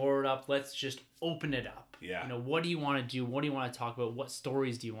 Big board up. Let's just open it up. Yeah. What do you want to do? What do you want to talk about? What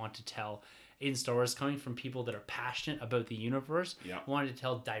stories do you want to tell in Star Wars? Coming from people that are passionate about the universe, wanting to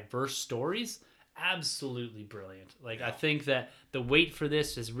tell diverse stories. Absolutely brilliant. I think that the wait for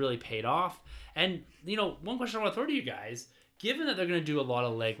this has really paid off. And, one question I want to throw to you guys, given that they're going to do a lot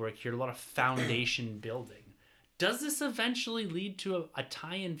of legwork here, a lot of foundation building, does this eventually lead to a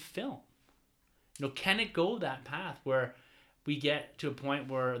tie-in film? Can it go that path where we get to a point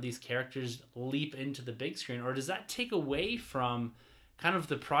where these characters leap into the big screen? Or does that take away from kind of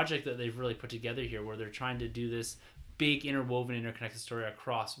the project that they've really put together here, where they're trying to do this big interwoven, interconnected story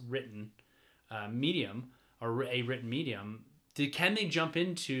across written medium or a written medium? Can they jump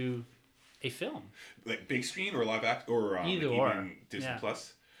into a film? Like big screen or live act or either like or even Disney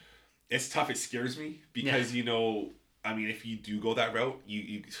Plus? It's tough. It scares me because, if you do go that route,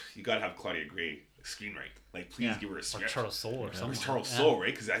 you got to have Claudia Gray screenwrite. Please give her a script. Or Charles Soule or something. Charles Soule,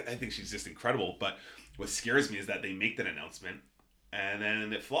 right? Because I think she's just incredible. But what scares me is that they make that announcement and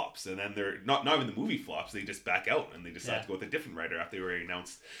then it flops. And then they're not even the movie flops. They just back out and they decide to go with a different writer after they already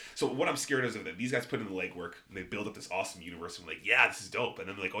announced. So what I'm scared is that these guys put in the legwork and they build up this awesome universe. And like, yeah, this is dope. And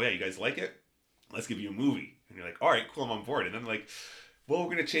then they're like, oh yeah, you guys like it? Let's give you a movie. And you're like, all right, cool, I'm on board. And then they're like, well,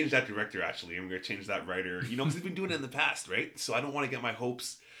 we're going to change that director actually. And we're going to change that writer, because they've been doing it in the past, right? So I don't want to get my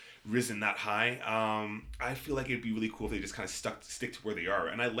hopes risen that high. I feel like it'd be really cool if they just kind of stick to where they are.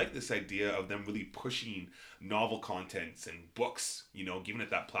 And I like this idea of them really pushing novel contents and books, giving it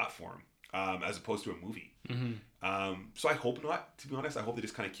that platform, as opposed to a movie. Mm-hmm. So I hope not, to be honest. I hope they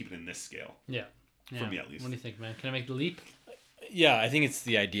just kind of keep it in this scale. Yeah. For me at least. What do you think, man? Can I make the leap? Yeah, I think it's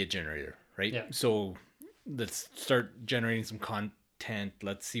the idea generator, right? Yeah. So let's start generating some content.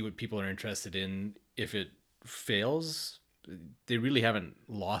 Let's see what people are interested in. If it fails, they really haven't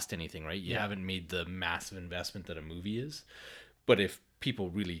lost anything, right? You haven't made the massive investment that a movie is. But if people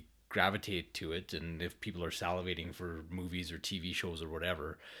really gravitate to it, and if people are salivating for movies or TV shows or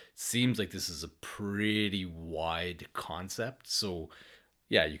whatever, it seems like this is a pretty wide concept. So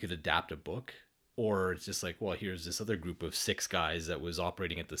yeah, you could adapt a book, or it's just like, well, here's this other group of 6 guys that was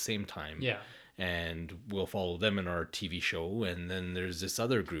operating at the same time. Yeah. And we'll follow them in our TV show. And then there's this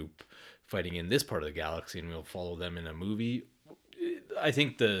other group fighting in this part of the galaxy, and we'll follow them in a movie. I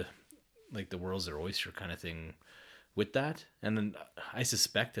think the world's their oyster kind of thing with that. And then I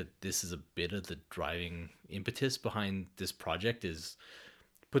suspect that this is a bit of the driving impetus behind this project is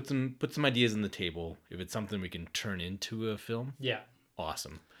put some ideas on the table. If it's something we can turn into a film,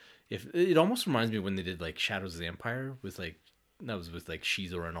 awesome. If it almost reminds me of when they did like Shadows of the Empire with that was with like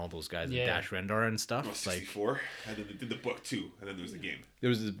Shizor and all those guys, and Dash Rendar and stuff. 64, and then they did the book too, and then there was the game. There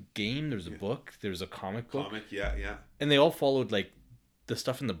was a game, there was a book, there was a comic book. Yeah. And they all followed the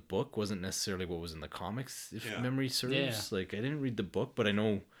stuff in the book wasn't necessarily what was in the comics, if memory serves. Yeah. I didn't read the book, but I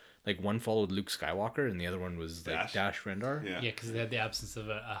know one followed Luke Skywalker and the other one was Dash Rendar. Yeah, because they had the absence of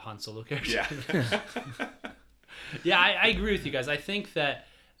a Han Solo character. Yeah. Yeah, I agree with you guys. I think that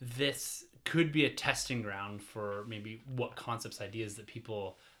this could be a testing ground for maybe what concepts, ideas that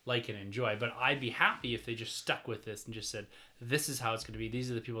people like and enjoy. But I'd be happy if they just stuck with this and just said, this is how it's going to be. These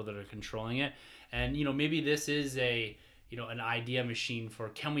are the people that are controlling it. And, maybe this is an idea machine for,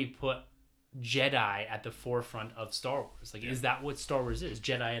 can we put Jedi at the forefront of Star Wars? Is that what Star Wars is?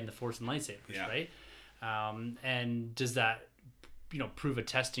 Jedi and the Force and lightsabers, right? And does that, prove a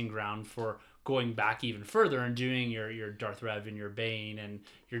testing ground for going back even further and doing your Darth Revan and your Bane and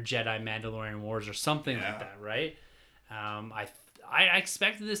your Jedi Mandalorian Wars or something like that, right? I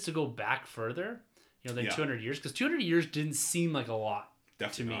expected this to go back further, than 200 years, because 200 years didn't seem like a lot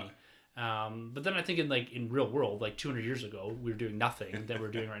to me. But then I think in real world, 200 years ago, we were doing nothing that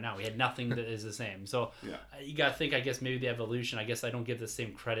we're doing right now. We had nothing that is the same. So you got to think, I guess, maybe the evolution, I guess I don't give the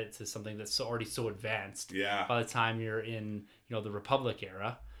same credit to something that's already so advanced by the time you're in, the Republic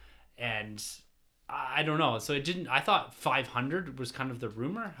era. And I don't know. So it didn't. I thought 500 was kind of the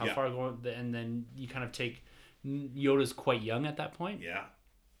rumor. How Yeah. far going, and then you kind of take Yoda's quite young at that point. Yeah.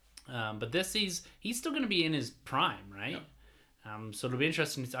 But this he's still going to be in his prime, right? So it'll be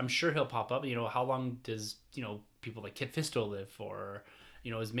interesting. I'm sure he'll pop up. You know, how long does people like Kit Fisto live for?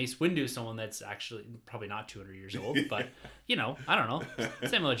 Is Mace Windu someone that's actually probably not 200 years old? But I don't know.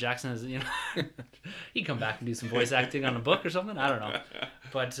 Samuel L. Jackson is he'd come back and do some voice acting on a book or something. I don't know.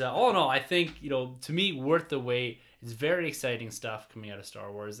 But all in all, I think to me, worth the wait. It's very exciting stuff coming out of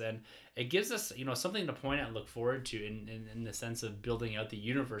Star Wars, and it gives us something to point at and look forward to in the sense of building out the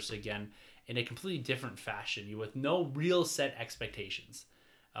universe again in a completely different fashion, with no real set expectations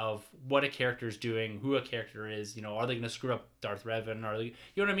of what a character is doing, who a character is. Are they going to screw up Darth Revan? Are they? You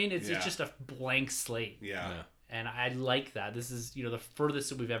know what I mean? It's just a blank slate. Yeah. And I like that. This is the furthest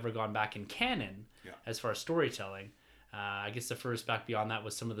that we've ever gone back in canon as far as storytelling. I guess the furthest back beyond that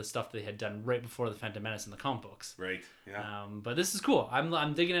was some of the stuff they had done right before the Phantom Menace in the comic books. Right. Yeah. But this is cool.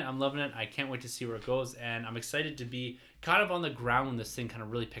 I'm digging it. I'm loving it. I can't wait to see where it goes, and I'm excited to be kind of on the ground when this thing kind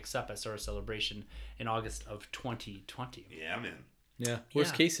of really picks up at Star Wars Celebration in August of 2020. Yeah, man. Yeah.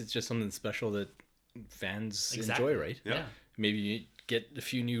 Worst case, it's just something special that fans enjoy, right? Yeah. Maybe you get a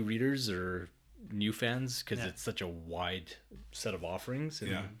few new readers or new fans because it's such a wide set of offerings.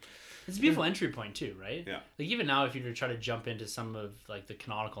 And It's a beautiful entry point too, right? Yeah. Like even now, if you were to try to jump into some of like the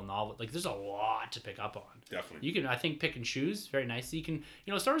canonical novel, like there's a lot to pick up on. Definitely. You can, I think, pick and choose very nicely. You can,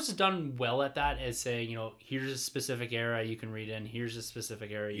 Star Wars has done well at that, as saying, here's a specific era you can read in, here's a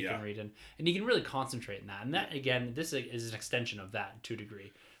specific era you can read in, and you can really concentrate in that. And that again, this is an extension of that to a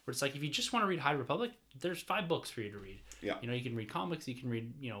degree. Where it's like if you just want to read High Republic, there's 5 books for you to read. Yeah. You can read comics, you can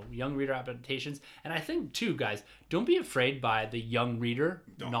read, young reader adaptations. And I think too, guys, don't be afraid by the young reader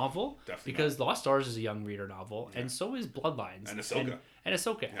novel. Definitely because Lost Stars is a young reader novel, and so is Bloodlines. And Ahsoka. And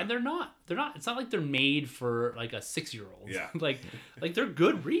Ahsoka. And they're not it's not like they're made for like a 6-year-old. Yeah. like they're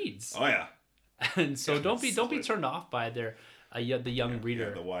good reads. Oh yeah. And so don't be turned off by the young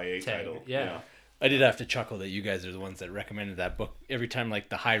reader. The YA tag. title. Yeah. I did have to chuckle that you guys are the ones that recommended that book. Every time like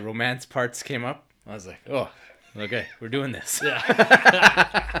the high romance parts came up, I was like, oh, okay, we're doing this. Yeah.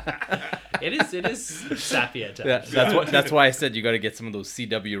 It is sappy at times. Yeah, that's why I said you got to get some of those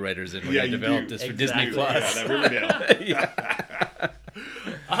CW writers in when you develop this for Disney Plus. Yeah, that Riverdale.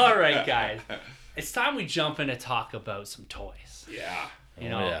 All right, guys. It's time we jump in to talk about some toys. Yeah.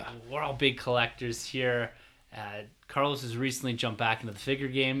 We're all big collectors here. Carlos has recently jumped back into the figure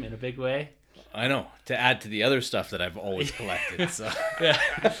game in a big way. I know, to add to the other stuff that I've always collected. So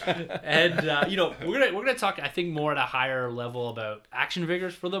And we're gonna talk, I think, more at a higher level about action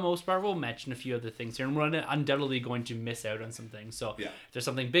figures for the most part. We'll mention a few other things here, and we're undoubtedly going to miss out on some things. So if there's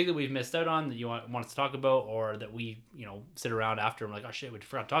something big that we've missed out on that you want us to talk about, or that we sit around after and we're like, oh shit, we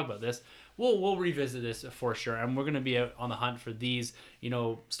forgot to talk about this, we'll revisit this for sure. And we're gonna be out on the hunt for these,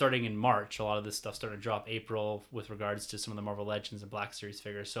 starting in March. A lot of this stuff starting to drop April with regards to some of the Marvel Legends and Black Series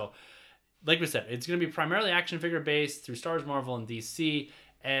figures. So like we said, it's going to be primarily action figure based through Star Wars, Marvel, and DC.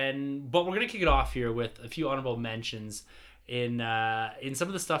 But we're going to kick it off here with a few honorable mentions in some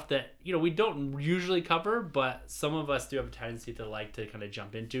of the stuff that we don't usually cover, but some of us do have a tendency to like to kind of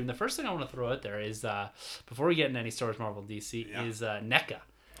jump into. And the first thing I want to throw out there is before we get into any Star Wars, Marvel, DC, is NECA.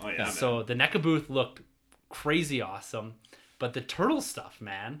 Oh yeah. So the NECA booth looked crazy awesome, but the turtle stuff,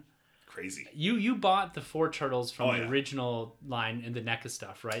 man. Crazy. You bought the 4 turtles from the yeah. original line in the NECA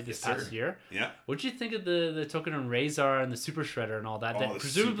stuff, right? This Yes, past sir. year. Yeah. What'd you think of the Token and Razor and the Super Shredder and all that? Oh, That the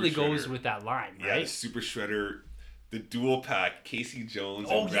presumably Super goes Shredder. with that line, Yeah, right? the Super Shredder, the dual pack, Casey Jones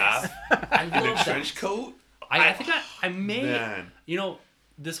Oh, and yes. Raph, I in love a that. trench coat. I think I may, Man.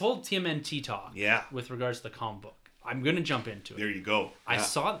 this whole TMNT talk Yeah. with regards to the comic book. I'm going to jump into it. There you go. I Yeah.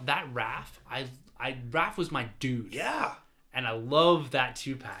 saw that Raph. Raph was my dude. Yeah. And I love that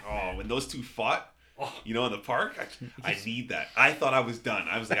 2-pack. Oh, when those two fought, Oh. in the park, I need that. I thought I was done.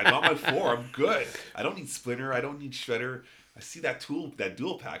 I was like, I got my 4. I'm good. I don't need Splinter. I don't need Shredder. I see that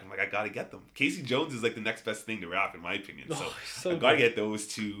dual pack. I'm like, I gotta get them. Casey Jones is like the next best thing to Raph, in my opinion. So, so I gotta good. get those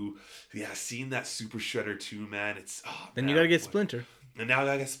two. Yeah, seeing that Super Shredder too, man. It's then man, you got to get boy. Splinter. And now I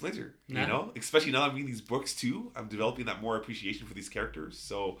gotta get Splinter. Yeah. Especially now that I'm reading these books too. I'm developing that more appreciation for these characters.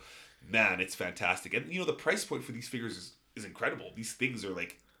 So, man, it's fantastic. And the price point for these figures is incredible. These things are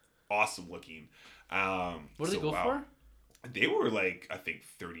like awesome looking. What do they go for? They were like, I think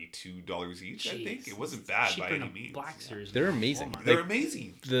 $32 each. I think it wasn't bad Cheaper by than any a means. Black Series. They're amazing. Walmart. They're Like,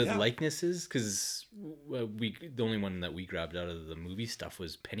 amazing. The Yeah. likenesses, because the only one that we grabbed out of the movie stuff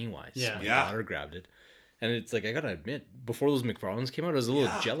was Pennywise. Yeah. My Yeah. daughter grabbed it. And it's like, I gotta admit, before those McFarlanes came out, I was a little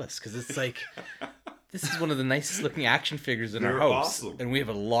Yeah. jealous, because it's like, this is one of the nicest looking action figures in our They're house, awesome. and we have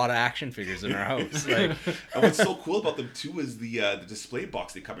a lot of action figures in our house. Like, And what's so cool about them too is the display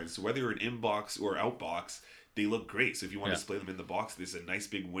box they come in. So whether you're an in-box or out-box, they look great. So if you want to display them in the box, there's a nice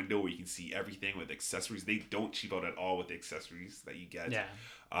big window where you can see everything with accessories. They don't cheap out at all with the accessories that you get. Yeah.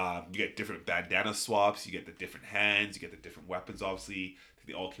 You get different bandana swaps. You get the different hands. You get the different weapons, obviously. I think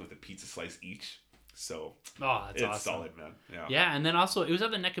they all came with a pizza slice each. So Oh, that's it's awesome. solid, man. Yeah. Yeah, and then also it was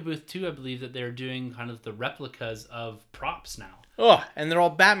at the NECA booth too, I believe, that they're doing kind of the replicas of props now. oh, and they're all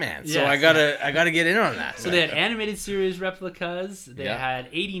Batman, so Yeah. I gotta get in on that. So they had animated series replicas. They Yeah. had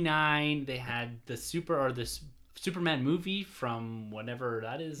 89. They had the Superman movie from whatever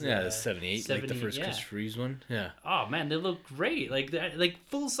that is. yeah, the 78, like the first yeah. Christopher Reeves one. Yeah, Oh man, they look great. Like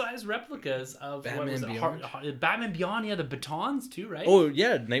full size replicas of Batman what was it? Beyond? Batman Beyond. Yeah, the batons too, right? oh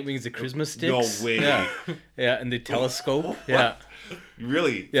yeah, Nightwing's the charisma sticks. No way. Yeah, yeah, and the telescope. Yeah,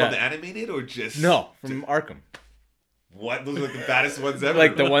 Really? Yeah. From the animated or just no, from Arkham. What? Those are like the baddest ones ever.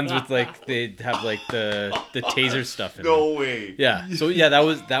 Like the ones with like they have like the taser stuff in them. No way. Yeah. So yeah, that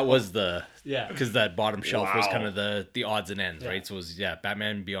was the Yeah. because that bottom shelf was Wow. kind of the odds and ends, Yeah. right? So it was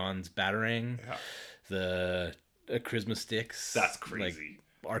Batman Beyond's Batarang, Yeah. the charisma sticks. That's crazy.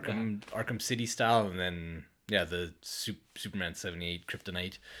 Like Arkham City style, and then the Superman 78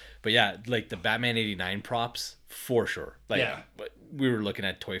 Kryptonite. But yeah, like the Batman 89 props for sure. Like Yeah. but we were looking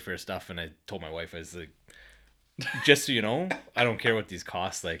at Toy Fair stuff, and I told my wife, I was like, just so you know, I don't care what these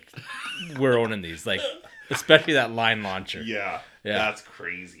cost. Like, we're owning these. Like, especially that line launcher. Yeah. Yeah. That's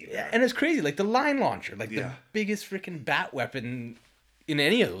crazy. Yeah, Man. and it's crazy. Like the line launcher, like the Yeah. biggest freaking bat weapon in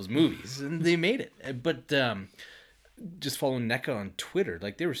any of those movies, and they made it. But just following NECA on Twitter,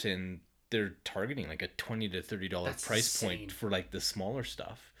 like they were saying they're targeting like a $20 to $30 That's price insane. point for like the smaller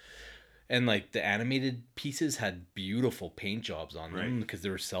stuff. And like the animated pieces had beautiful paint jobs on them Right. because they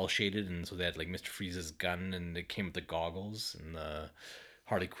were cell shaded, and so they had like Mr. Freeze's gun, and it came with the goggles, and the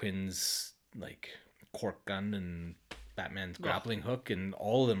Harley Quinn's like cork gun, and Batman's grappling hook, and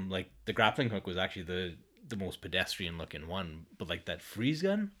all of them. Like the grappling hook was actually the most pedestrian looking one, but like that freeze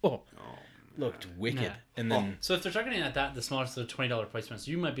gun, looked wicked. Yeah. And then So if they're targeting at that, the smallest of the $20 price points,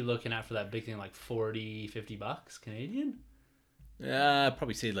 you might be looking at for that big thing like $40-$50 Canadian. I'd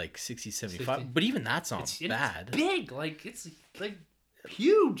probably say like 60, 75. 60. But even that's not It's bad. big, like it's like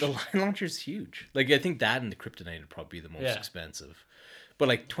huge. The line launcher's huge. Like I think that and the Kryptonite would probably be the most Yeah. expensive. But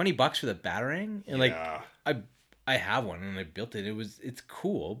like $20 for the Batarang, and like Yeah. I have one and I built it. It's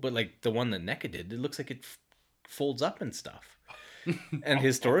cool, but like the one that NECA did, it looks like it folds up and stuff. And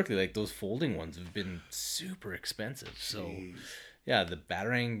historically, like those folding ones have been super expensive. So Jeez. yeah, the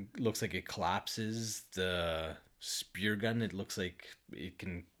Batarang looks like it collapses. The spear gun, it looks like it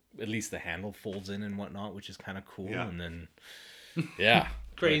can, at least the handle folds in and whatnot, which is kind of cool. Yeah. And then yeah,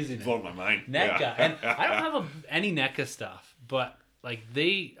 Crazy. Blown my mind. NECA, Yeah. and I don't have any NECA stuff, but like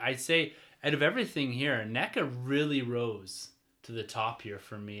I'd say out of everything here, NECA really rose to the top here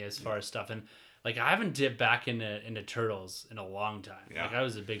for me as far as stuff. And like I haven't dipped back into turtles in a long time. Yeah. Like I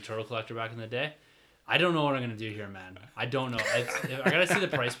was a big turtle collector back in the day. I don't know what I'm gonna do here, man. I don't know. I gotta see the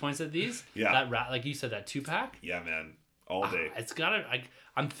price points at these. Yeah. That like you said, that 2-pack. Yeah, man. All day. It's gotta.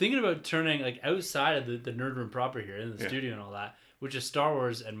 I'm thinking about turning like outside of the nerd room proper here in the Yeah. studio and all that, which is Star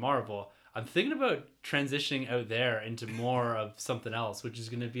Wars and Marvel. I'm thinking about transitioning out there into more of something else, which is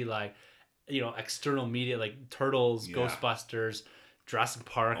gonna be like, external media like Turtles, Yeah. Ghostbusters, Jurassic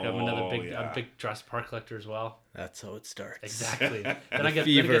Park. I'm another Oh, big, yeah. I'm a big Jurassic Park collector as well. that's how it starts. Exactly. then I get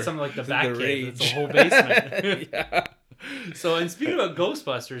fever, something like the the Batcave. rage. It's a whole basement. Yeah. So, and speaking about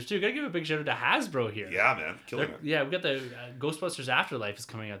Ghostbusters too, gotta give a big shout out to Hasbro here. Yeah, man. Killing it. Yeah, we got the Ghostbusters Afterlife is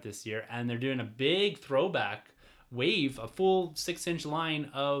coming out this year, and they're doing a big throwback wave, a full 6-inch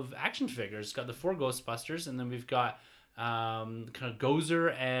line of action figures. It's got the 4 Ghostbusters, and then we've got kind of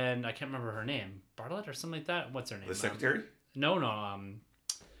Gozer and I can't remember her name, Bartlett or something like that. What's her name? The secretary? No.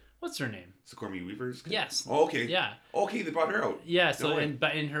 What's her name? Sigourney Weaver's? Yes. Oh, okay. Yeah. Okay, they brought her out. Yeah. So, No way.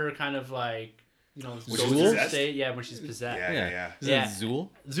 but in her kind of like she's Gozer possessed? state, yeah, when she's possessed. Yeah. Is Yeah. it Zool?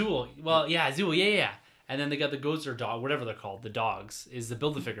 Zool. Well, yeah, Zool. Yeah. And then they got the Gozer dog, whatever they're called, the dogs, is the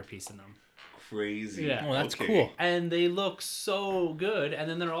Build-A-Figure piece in them. Crazy. Yeah. Oh, that's Okay. cool. And they look so good. And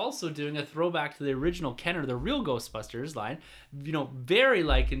then they're also doing a throwback to the original Kenner, the real Ghostbusters line. Very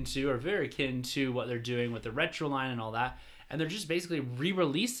likened to or very akin to what they're doing with the retro line and all that. And they're just basically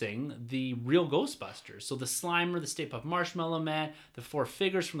re-releasing the real Ghostbusters. So the Slimer, the Stay Puft Marshmallow Man, the 4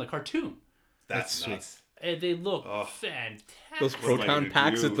 figures from the cartoon. That's That's nuts. And they look Oh. fantastic. Those What am I proton gonna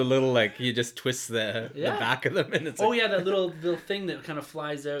packs do? with the little like you just twist the Yeah. back of them, and it's Oh like, yeah, that little thing that kind of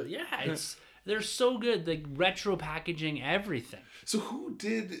flies out. Yeah, they're so good. Like retro packaging, everything. So who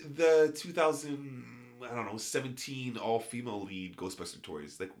did the 2000 I don't know, 17 all-female lead Ghostbuster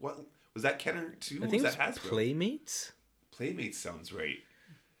toys. Like, what was that? Kenner too? I think was it that was Hasbro? Playmates. Playmates sounds right.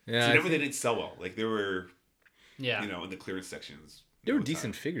 Yeah, See, they didn't sell well. Like, they were, Yeah. in the clearance sections. they were all the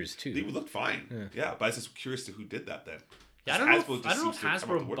decent time. figures too. They looked fine. Yeah, but I was just curious to who did that then. Yeah, I don't know if seems Hasbro to come out the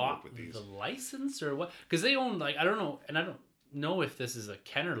woodwork bought with these. the license or what, because they own, like, I don't know, and I don't know if this is a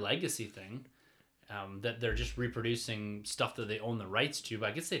Kenner legacy thing, that they're just reproducing stuff that they own the rights to, but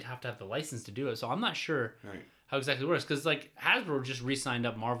I guess they'd have to have the license to do it. So I'm not sure Right. how exactly it works, because like Hasbro just re-signed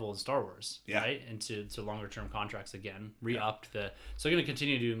up Marvel and Star Wars, Yeah. right, into longer term contracts again, re-upped so they're going to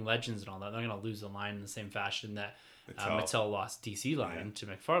continue doing Legends and all that. They're going to lose the line in the same fashion that Mattel lost DC line to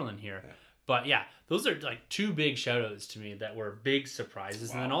McFarlane here. Yeah. But yeah, those are like two big shout outs to me that were big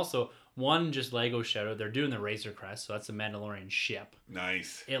surprises. And then also one just Lego shout out. They're doing the Razor Crest, so that's a Mandalorian ship.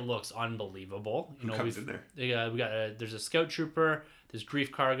 Nice. It looks unbelievable. Who comes in there? We got there's a Scout Trooper, there's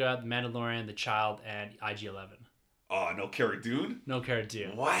Grief Karga, the Mandalorian, the Child, and IG-11. Oh, no Cara Dune? No Cara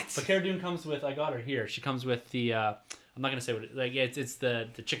Dune. What? But Cara Dune comes with, I got her here. She comes with the I'm not gonna say what it's the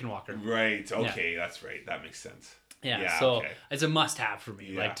chicken walker. Right. Okay, that's right. That makes sense. Yeah, so okay. it's a must-have for me,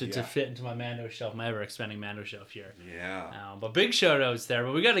 Yeah, like to yeah. fit into my Mando shelf, my ever-expanding Mando shelf here. Yeah. But big shout-outs there.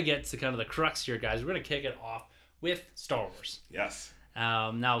 But we got to get to kind of the crux here, guys. We're going to kick it off with Star Wars. Yes.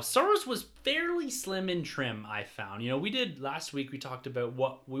 Now, Star Wars was fairly slim and trim, I found. We did last week, we talked about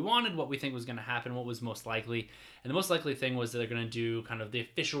what we wanted, what we think was going to happen, what was most likely. And the most likely thing was that they're going to do kind of the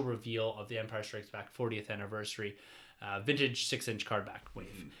official reveal of the Empire Strikes Back 40th anniversary vintage 6-inch card back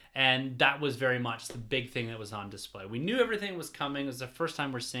wave. And that was very much the big thing that was on display. We knew everything was coming. It was the first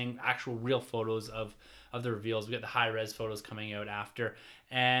time we're seeing actual real photos of the reveals. We got the high-res photos coming out after.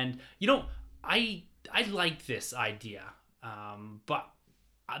 And, I like this idea. But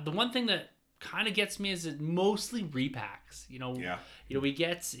the one thing that kind of gets me is it mostly repacks. We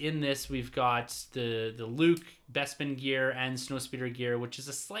get in this, we've got the Luke Bespin gear and Snowspeeder gear, which is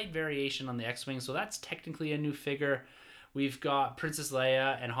a slight variation on the X-Wing, so that's technically a new figure. We've got Princess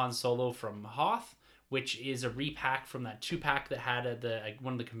Leia and Han Solo from Hoth, which is a repack from that 2-pack that had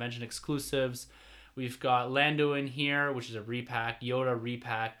one of the convention exclusives. We've got Lando in here, which is a repack, Yoda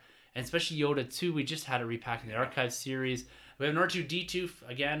repack, and especially Yoda too. We just had a repack in the Archive series. We have an R2-D2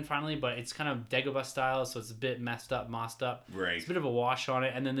 again, finally, but it's kind of Dagobah style, so it's a bit messed up, mossed up. Right. It's a bit of a wash on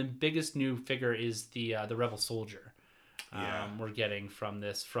it. And then the biggest new figure is the Rebel Soldier. We're getting from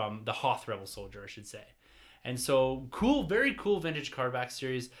the Hoth Rebel Soldier, I should say. And so cool, very cool vintage cardback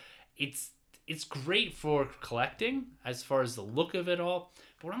series. It's great for collecting as far as the look of it all.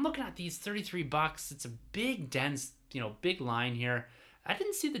 But when I'm looking at these $33, it's a big, dense, big line here. I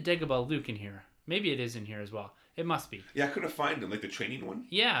didn't see the Dagobah Luke in here. Maybe it is in here as well. It must be. Yeah, I couldn't find him, like the training one.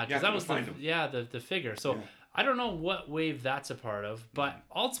 Yeah, because that was the figure. So Yeah. I don't know what wave that's a part of, but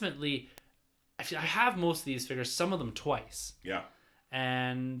ultimately, I have most of these figures, some of them twice. Yeah.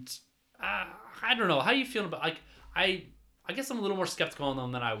 And I don't know. How are you feeling about I guess I'm a little more skeptical on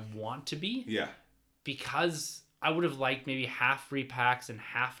them than I want to be. Yeah. Because I would have liked maybe half repacks and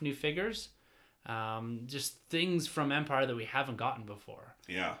half new figures. Just things from Empire that we haven't gotten before.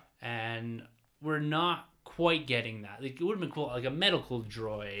 Yeah. And we're not quite getting that. Like, it would have been cool, like a medical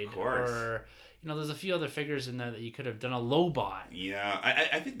droid, Of course. or there's a few other figures in there that you could have done. A Lobot. Yeah,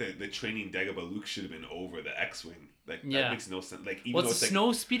 I think the training Dagobah Luke should have been over the X-Wing. Like, Yeah. that makes no sense. Like, even Well, though it's it's a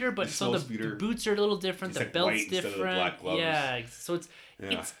snow speeder, but the so the snowspeeder, boots are a little different. it's The like belt's white instead of the different. black gloves. Yeah, so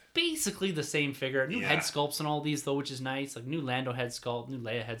it's basically the same figure. New head sculpts on all these though, which is nice. Like new Lando head sculpt, new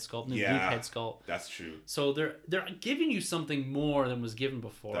Leia head sculpt, new Luke head sculpt. That's true. So they're giving you something more than was given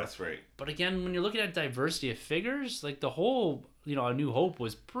before. That's right. But again, when you're looking at diversity of figures, like the whole, A New Hope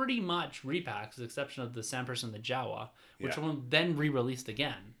was pretty much repacks, with the exception of the Sandperson and the Jawa, which Yeah. were then re-released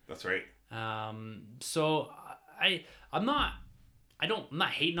again. That's right. So I'm not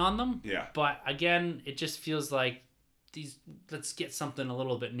hating on them. Yeah. But again, it just feels like let's get something a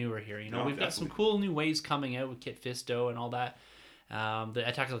little bit newer here. No, We've got some definitely. cool new waves coming out with Kit Fisto and all that. The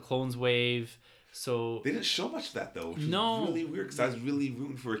Attack of the Clones wave. So They didn't show much of that though, which No. was really weird because I was really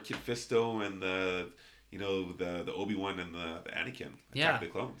rooting for Kit Fisto and the Obi-Wan and the Anakin. Yeah. Attack of the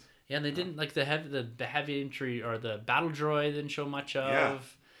Clones. yeah, and they didn't like the heavy entry or the battle droid didn't show much of. Yeah.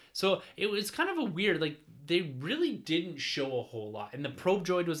 So it was kind of a weird, like they really didn't show a whole lot. And the probe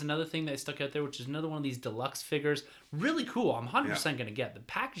droid was another thing that stuck out there, which is another one of these deluxe figures. Really cool. I'm 100% going to get. The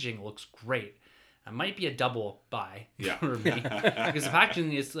packaging looks great. It might be a double buy Yeah. for me because the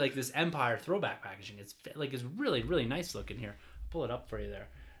packaging is like this Empire throwback packaging. It's really, really nice looking here. I'll pull it up for you there.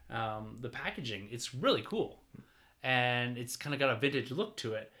 The packaging, it's really cool. And it's kind of got a vintage look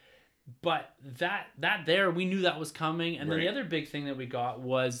to it. But that there, we knew that was coming. And then the Right. other big thing that we got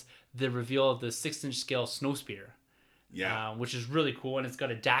was the reveal of the 6-inch scale Snowspeeder. Yeah. Which is really cool. And it's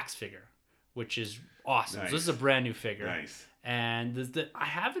got a Dax figure, which is awesome. Nice. So this is a brand new figure. Nice. And I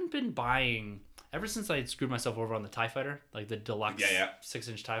haven't been buying, ever since I screwed myself over on the TIE Fighter, like the deluxe Yeah.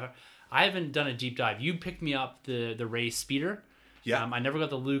 6-inch TIE Fighter, I haven't done a deep dive. You picked me up the Rey Speeder. Yeah. I never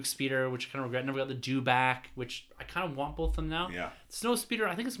got the Luke Speeder, which I kind of regret. Never got the Dewback, which I kind of want both of them now. Yeah. Snow Speeder,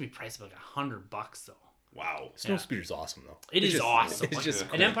 I think it's gonna be priced like $100 though. Wow. Snowspeeder's awesome though. It is awesome. It's just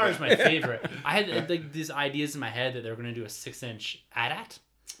And Empire's my favorite. I had like these ideas in my head that they were gonna do a 6-inch AT-AT,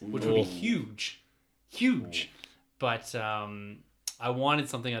 which would be huge. But I wanted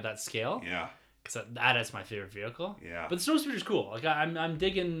something at that scale. Yeah. Because that's my favorite vehicle. Yeah. But the Snowspeeder's cool. Like I'm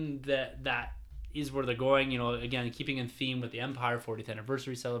digging that is where they're going. You know, again, keeping in theme with the Empire 40th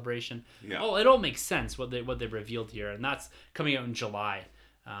anniversary celebration. Yeah. Oh, it all makes sense what they revealed here, and that's coming out in July.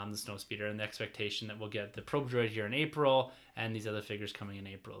 The Snowspeeder, and the expectation that we'll get the Probe Droid here in April, and these other figures coming in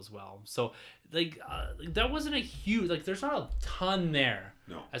April as well. So, that wasn't a huge, there's not a ton there.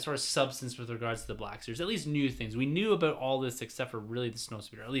 No. As far as substance with regards to the Black Series, at least new things. We knew about all this except for really the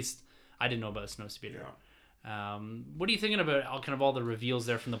Snowspeeder. At least I didn't know about the Snowspeeder. Yeah. What are you thinking about all the reveals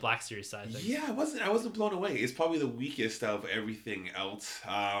there from the Black Series side of things? Yeah, I wasn't blown away. It's probably the weakest of everything else.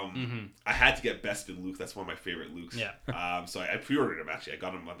 I had to get Bespin Luke. That's one of my favorite Lukes. Yeah. So I pre-ordered him actually. I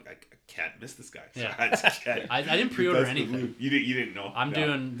got him. I can't miss this guy. So Yeah. I had to get I didn't pre-order Bespin anything. Luke. You didn't know. I'm No.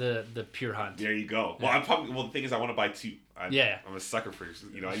 doing the pure hunt. There you go. Well, the thing is, I want to buy two. I'm a sucker for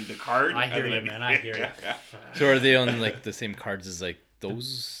I need the card. I hear and you, then man. I hear you. So are they on like the same cards as like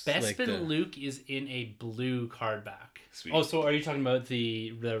those? Bespin like the... Luke is in a blue card back. Sweet. Oh, so are you talking about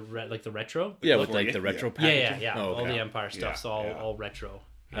the retro? Yeah, with Before like you- the retro yeah. packaging. Yeah. Oh, All okay. the Empire stuff's Yeah, all retro.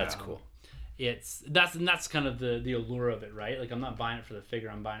 That's cool. That's kind of the allure of it, right? Like I'm not buying it for the figure.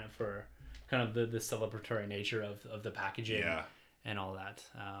 I'm buying it for kind of the celebratory nature of the packaging. Yeah. And all that.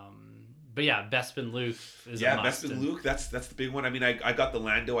 But yeah, Bespin Luke is a Yeah, must. Bespin Luke. That's the big one. I mean, I got the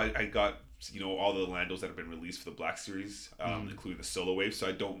Lando. I got all the Landos that have been released for the Black Series, including the Solo Wave. So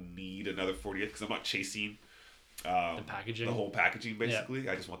I don't need another 40th because I'm not chasing the packaging. the whole packaging basically.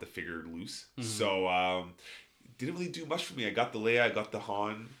 I just want the figure loose. So didn't really do much for me. I got the Leia. I got the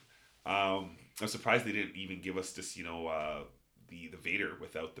Han. I'm surprised they didn't even give us this. The Vader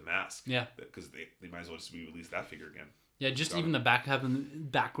without the mask. Yeah. Because they might as well just re-release that figure again. Yeah, just Got even the back having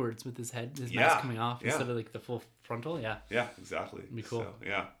backwards with his mask coming off instead of like the full frontal. Yeah. Yeah, exactly. Be cool. So,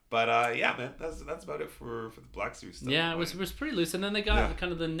 yeah, but yeah, man, that's about it for the Black Series stuff. Yeah, it was pretty loose, and then they got Yeah.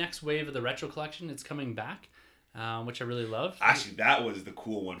 kind of the next wave of the retro collection. It's coming back, which I really love. Actually, that was the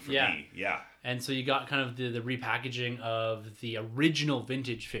cool one for me. Yeah. And so you got kind of the repackaging of the original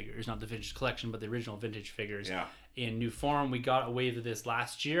vintage figures, not the vintage collection, but the original vintage figures Yeah. in new form. We got a wave of this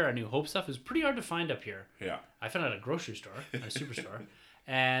last year. Our New Hope stuff is pretty hard to find up here. Yeah. I found it at a grocery store, at a superstore.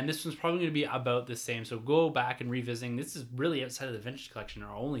 And this one's probably going to be about the same. So go back and revisiting. This is really outside of the vintage collection,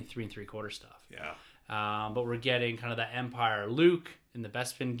 are only 3 3/4 stuff. Yeah. But we're getting kind of that Empire Luke in the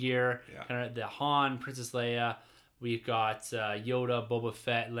Bespin gear, Yeah. kind of the Han, Princess Leia. We've got Yoda, Boba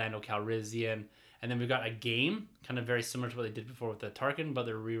Fett, Lando Calrissian. And then we've got a game, kind of very similar to what they did before with the Tarkin, but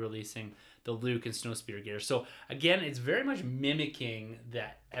they're re-releasing the Luke and Snowspeeder gear. So again, it's very much mimicking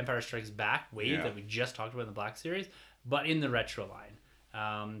that Empire Strikes Back wave that we just talked about in the Black Series, but in the retro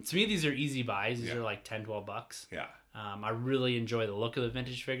line. To me, these are easy buys. These are like $10, $12. Yeah. I really enjoy the look of the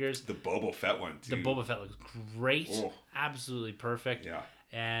vintage figures. The Boba Fett one too. The Boba Fett looks great. Oh. Absolutely perfect. Yeah.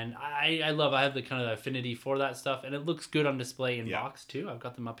 And I have the kind of affinity for that stuff, and it looks good on display in box too. I've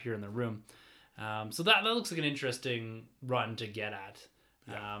got them up here in the room. So that looks like an interesting run to get at.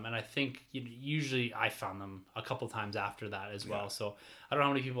 Yeah. And I think usually I found them a couple times after that as well. So I don't know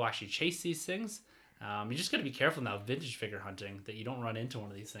how many people actually chase these things. You just got to be careful now, vintage figure hunting, that you don't run into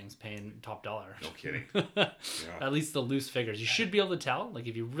one of these things paying top dollar. No kidding. At least the loose figures. You should be able to tell. Like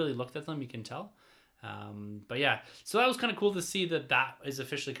if you really looked at them, you can tell. But yeah, so that was kind of cool to see that is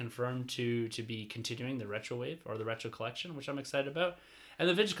officially confirmed to be continuing the retro wave or the retro collection, which I'm excited about. And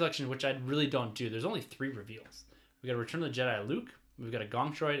the vintage collection, which I really don't do. There's only 3 reveals. We got a Return of the Jedi Luke, we've got a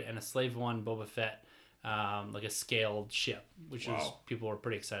Gonk Droid, and a Slave One Boba Fett, like a scaled ship, which is people were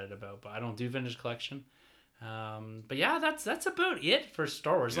pretty excited about. But I don't do vintage collection. But yeah, that's about it for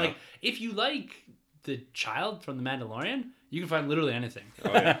Star Wars. Yeah. Like if you like the child from The Mandalorian, you can find literally anything.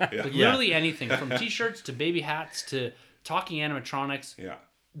 Oh, yeah. Yeah. Like literally anything, from t-shirts to baby hats to talking animatronics. Yeah.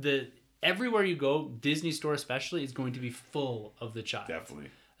 Everywhere you go, Disney store especially, is going to be full of the child. Definitely.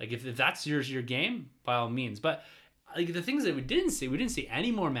 Like if that's your game, by all means. But like the things that we didn't see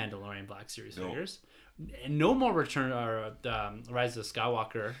any more Mandalorian Black Series figures. No more Return or Rise of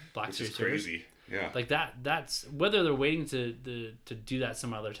Skywalker Black Which Series is figures. crazy. Yeah. Like that's whether they're waiting to do that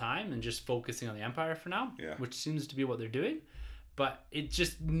some other time and just focusing on the Empire for now, Yeah. which seems to be what they're doing. But it's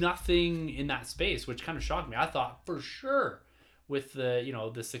just nothing in that space, which kind of shocked me. I thought for sure with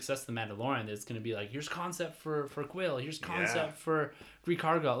the success of the Mandalorian, it's going to be like, here's concept for Quill, here's concept for Greek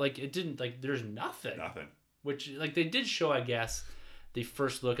Cargo. Like it didn't, like there's nothing. Nothing. Which like they did show, I guess, the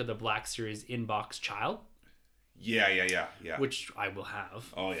first look at the Black Series inbox child, Yeah. which I will have.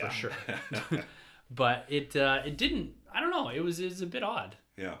 Oh yeah. For sure. But it didn't. I don't know. It was a bit odd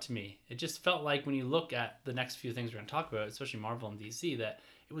Yeah. to me. It just felt like when you look at the next few things we're going to talk about, especially Marvel and DC, that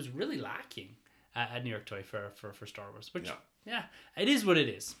it was really lacking at New York Toy Fair for Star Wars. Which yeah, it is what it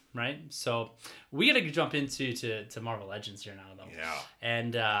is, right? So we got to jump into Marvel Legends here now, though. Yeah.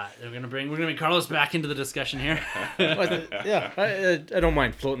 And we're gonna bring Carlos back into the discussion here. Yeah, I don't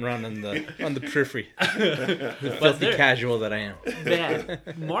mind floating around on the periphery. The filthy there- casual that I am. Man,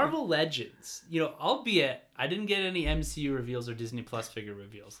 Marvel Legends, albeit I didn't get any MCU reveals or Disney Plus figure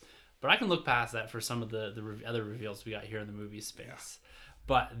reveals, but I can look past that for some of the other reveals we got here in the movie space.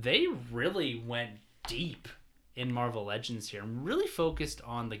 But they really went deep in Marvel Legends here and really focused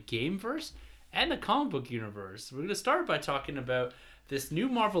on the gameverse and the comic book universe. We're going to start by talking about this new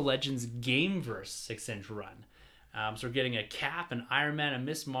Marvel Legends Gameverse 6-inch run. So we're getting a Cap, an Iron Man, a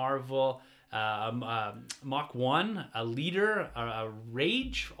Miss Marvel, Mach 1, a Leader, a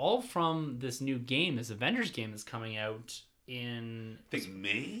Rage, all from this new game, this Avengers game that's coming out in... I think May?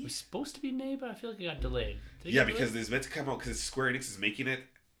 It was supposed to be May, but I feel like it got delayed. Did it Yeah, get because delayed? it's meant to come out because Square Enix is making it,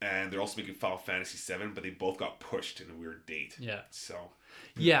 and they're also making Final Fantasy VII, but they both got pushed in a weird date. Yeah. So.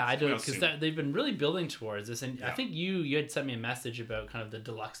 Yeah, I do, Well, because soon. they've been really building towards this, and I Yeah. think you had sent me a message about kind of the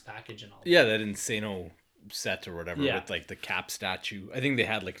deluxe package and all that. Yeah, that Insano set or whatever Yeah. with like the Cap statue. I think they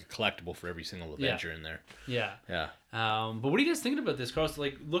had like a collectible for every single Avenger in there. Yeah. Yeah. But what are you guys thinking about this, Carlos?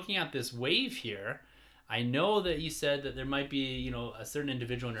 Like, looking at this wave here, I know that you said that there might be, a certain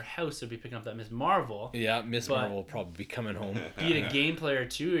individual in your house that'd be picking up that Miss Marvel. Yeah, Miss But- Marvel will probably be coming home. Be it a game player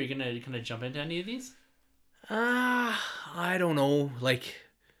too? Are you gonna kind of jump into any of these? I don't know. Like,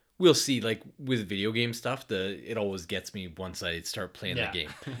 we'll see. Like with video game stuff, it always gets me once I start playing Yeah. the game.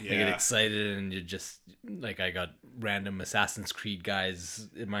 I Yeah. get excited, and you just like I got random Assassin's Creed guys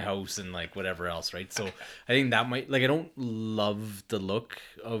in my house and like whatever else, right? So I think that might I don't love the look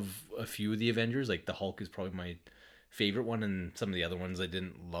of a few of the Avengers. Like the Hulk is probably my favorite one, and some of the other ones I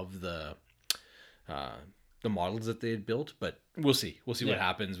didn't love the models that they had built, but we'll see. We'll see what Yeah.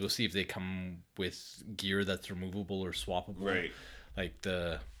 happens. We'll see if they come with gear that's removable or swappable. Right. Like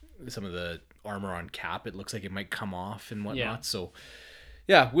some of the armor on Cap, it looks like it might come off and whatnot. Yeah. So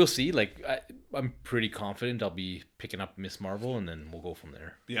yeah, we'll see. Like I'm pretty confident I'll be picking up Miss Marvel, and then we'll go from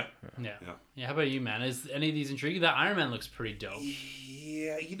there. Yeah. Yeah. How about you, man? Is any of these intriguing? That Iron Man looks pretty dope.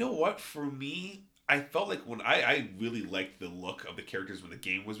 Yeah, you know what? For me, I felt like when I really liked the look of the characters when the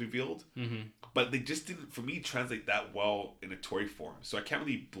game was revealed, but they just didn't, for me, translate that well in a toy form. So I can't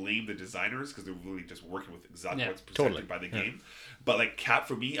really blame the designers because they're really just working with exactly Yeah, what's presented totally. by the game. But like Cap,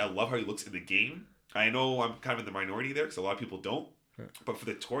 for me, I love how he looks in the game. I know I'm kind of in the minority there because a lot of people don't. But for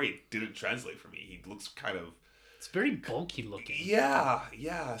the toy, it didn't translate for me. He looks kind of... It's very bulky looking. Yeah.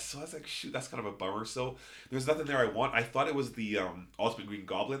 So I was like, shoot, that's kind of a bummer. So there's nothing there I want. I thought it was the Ultimate Green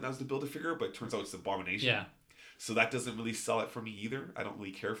Goblin that was the Build-A-Figure, but it turns out it's Abomination. Yeah. So that doesn't really sell it for me either. I don't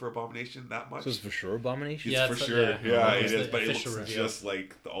really care for Abomination that much. So it's for sure Abomination. It's Yeah, for it's- sure. yeah. Yeah, It's it the is. But it official looks reveal. just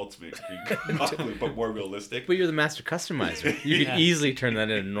like the Ultimate Green Goblin, but more realistic. But you're the master customizer. You could Yeah. easily turn that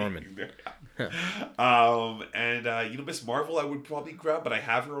into Norman. Miss Marvel I would probably grab, but I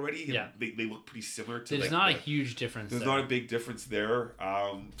have her already. And Yeah. they look pretty similar to. There's like, not the- a huge difference. There's there. not a big difference there.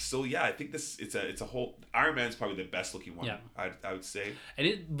 So yeah, I think it's a whole. Iron Man's probably the best looking one. Yeah. I would say, And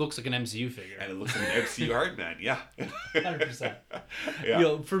it looks like an MCU figure. and it looks like an MCU Iron Man. Yeah. 100%.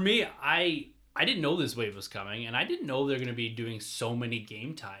 Yeah. For me, I didn't know this wave was coming, and I didn't know they're going to be doing so many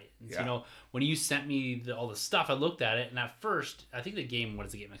game tie-ins. Yeah. When you sent me all the stuff, I looked at it, and at first, I think the game, what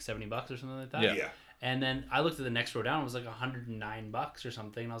is the game, like $70 or something like that? Yeah. Yeah. And then I looked at the next row down, it was like $109 or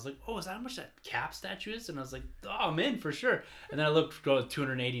something, and I was like, oh, is that how much that Cap statue is? And I was like, oh, I'm in for sure. And then I looked, go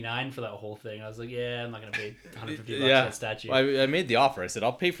 $289 for that whole thing. I was like, yeah, I'm not going to pay $150 for that statue. Well, I made the offer. I said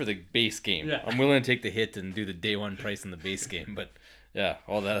I'll pay for the base game. Yeah. I'm willing to take the hit and do the day one price on the base game, but yeah,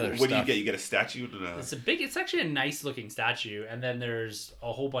 all that other What stuff. do you get? You get a statue and a. It's actually a nice looking statue, and then there's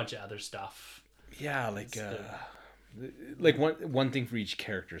a whole bunch of other stuff. Yeah, like one thing for each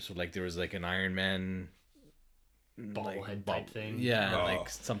character. So like there was like an Iron Man bobblehead type thing. Yeah, Oh. like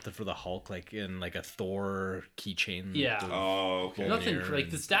something for the Hulk, like in like a Thor keychain. Yeah. with the- Oh, okay. Nothing Mjolnir like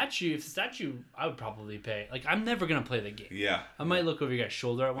the and- statue. If the statue, I would probably pay. Like, I'm never gonna play the game. Yeah. I might look over your guys'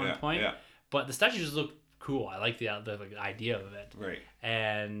 shoulder at one Yeah, point, yeah. but the statue just look cool. I like the like, idea of it. Right.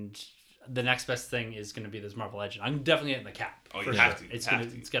 And the next best thing is going to be this Marvel Legend. I'm definitely getting the cap. Oh, for you sure. have to. It's Have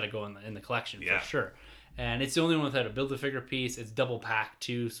gonna to. it's got to go in the collection Yeah. for sure. And it's the only one without a Build-A-Figure piece. It's double pack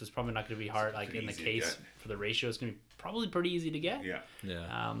too, so it's probably not going to be hard. Like pretty in the easy to case get. for the ratio, it's going to be probably pretty easy to get. Yeah.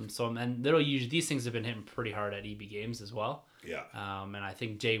 Yeah. And they'll use these things have been hitting pretty hard at EB Games as well. Yeah. And I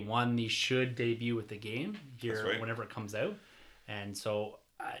think day one these should debut with the game here That's right. whenever it comes out, and so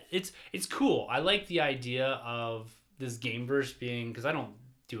it's cool. I like the idea of this Gameverse being, because I don't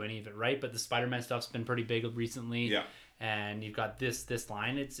do any of it right, but the Spider-Man stuff's been pretty big recently. Yeah. And you've got this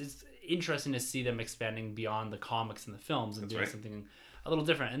line. It's interesting to see them expanding beyond the comics and the films and That's doing right. something a little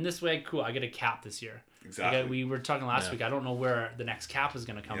different. And this way, cool. I get a cap this year. Exactly. Like, we were talking last Yeah. week. I don't know where the next cap is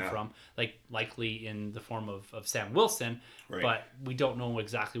going to come Yeah. from. Like, likely in the form of Sam Wilson, Right. but we don't know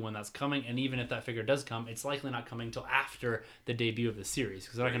exactly when that's coming. And even if that figure does come, it's likely not coming until after the debut of the series,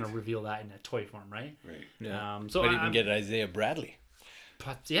 because they're not Right. going to reveal that in a toy form, right? Right. Yeah. So Might I'm- even get Isaiah Bradley.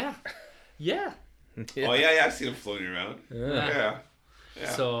 But yeah, yeah. Oh yeah, I've seen him floating around. Yeah. Yeah.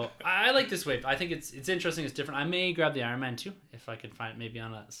 So I like this wave. I think it's interesting. It's different. I may grab the Iron Man too if I can find it maybe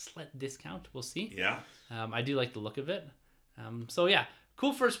on a slight discount. We'll see. Yeah. I do like the look of it. So yeah,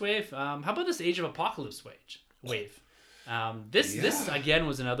 cool first wave. How about this Age of Apocalypse wave? This again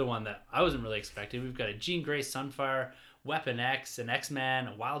was another one that I wasn't really expecting. We've got a Jean Grey Sunfire, Weapon X, an X-Man,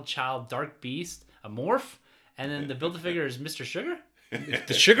 a Wild Child, Dark Beast, a Morph, and then the Build-A-Figure is Mr. Sugar.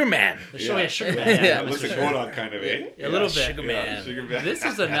 The Sugar Man. The show Yeah. yeah, Sugar Man. Yeah, It looks like Godot kind of, eh? A little bit. Sugar Man. Yeah, Sugar Man. This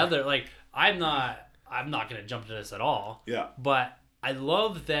is another like I'm not gonna jump into this at all. Yeah. But I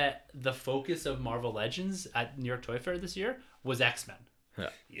love that the focus of Marvel Legends at New York Toy Fair this year was X-Men.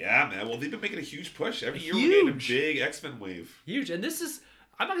 Yeah, man. Well, they've been making a huge push. Every year we're getting a Huge. big X-Men wave. Huge. And this is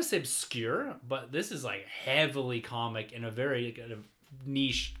I'm not gonna say obscure, but this is like heavily comic and a very kind of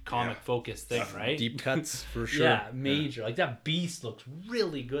niche comic focused thing, right? Deep cuts for sure. Yeah, major. Like that beast looks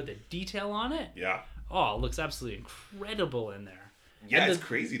really good. The detail on it, Yeah. oh, it looks absolutely incredible in there. Yeah, And it's the-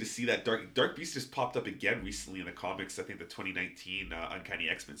 crazy to see that Dark Beast just popped up again recently in the comics. I think the 2019 Uncanny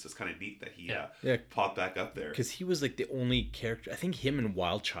X-Men. So it's kind of neat that he Yeah. popped back up there. Because he was like the only character. I think him and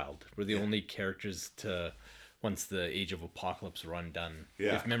Wild Child were the only characters to, once the Age of Apocalypse run done.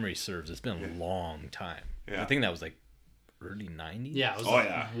 Yeah. If memory serves, it's been a long time. Yeah. I think that was like early 90s. Yeah, it was Oh, like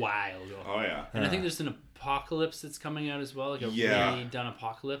yeah. a while ago. Oh yeah, And I think there's an Apocalypse that's coming out as well, like a Yeah. really done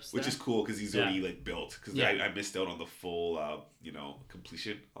Apocalypse. which there. is cool because he's Yeah. already like built. Because Yeah. I missed out on the full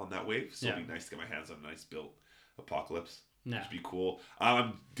completion on that wave. So Yeah. it'd be nice to get my hands on a nice built Apocalypse. Yeah. Which would be cool.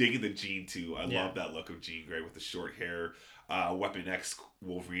 I'm digging the Jean too. I Yeah. love that look of Jean Grey with the short hair. Weapon X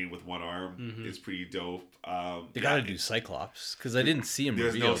Wolverine with one arm Mm-hmm. is pretty dope. They gotta do Cyclops because I didn't see him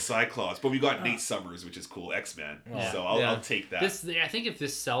There's no revealed. Cyclops, but we got Nate Summers, which is cool. X-Men. Yeah. So I'll Yeah. I'll take that. This, I think, if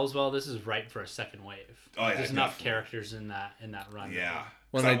this sells well, this is right for a second wave. Oh, yeah, there's enough definitely. characters in that run. Yeah.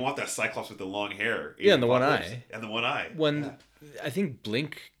 When 'Cause I I- want that Cyclops with the long hair. Yeah, and the one Apocalypse. eye. And the one eye. When Yeah. I think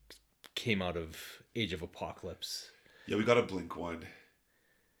Blink came out of Age of Apocalypse. Yeah, we got a Blink one.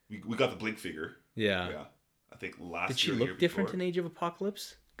 We got the Blink figure. Yeah. Yeah. I think last Did she year or look year different before. in Age of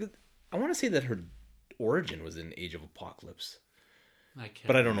Apocalypse? 'Cause I want to say that her origin was in Age of Apocalypse, I can't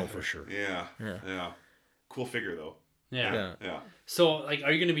but I don't know for sure. Yeah. Yeah. Yeah. Cool figure though. Yeah. Yeah. Yeah. So, like,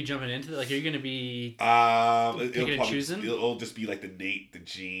 are you going to be jumping into it? Like, are you going to be? It'll and choosing? It'll just be like the Nate, the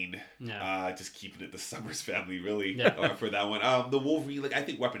Jean. Yeah. Just keeping it the Summers family really. Yeah. For that one. The Wolverine, like I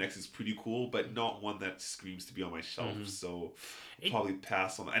think Weapon X is pretty cool, but not one that screams to be on my shelf. So Mm-hmm. It- probably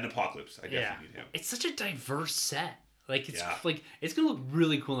pass on. And Apocalypse, I Yeah. definitely need him. It's such a diverse set. Like, it's Yeah. like it's going to look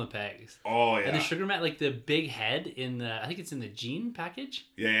really cool in the pegs. Oh yeah. And the Sugar Man, like the big head in the, I think it's in the Jean package.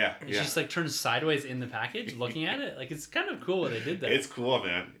 Yeah. It's just like turns sideways in the package, looking at it. Like, it's kind of cool what they did there. It's cool,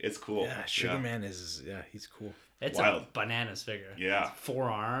 man. It's cool. Yeah, Sugar Man is he's cool. It's wild. a bananas figure. Yeah. It's 4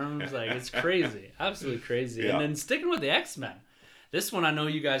 arms. Like, it's crazy. Absolutely crazy. Yeah. And then sticking with the X-Men. This one I know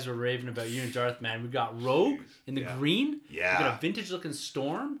you guys were raving about, you and Darth, man. We got Rogue in the Yeah. green. Yeah. We got a vintage-looking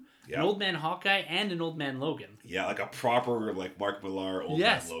Storm, Yeah. an Old Man Hawkeye, and an Old Man Logan. Yeah, like a proper like Mark Millar old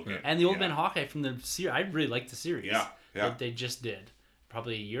Yes. man Logan. And the Old Yeah. Man Hawkeye from the series. I really like the series. Yeah, yeah. That they just did.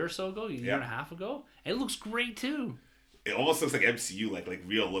 Probably a year or so ago, a year Yeah. and a half ago. It looks great, too. It almost looks like MCU, like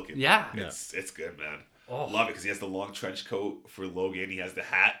real looking. Yeah. It's good, man. Oh. Love it because he has the long trench coat for Logan. He has the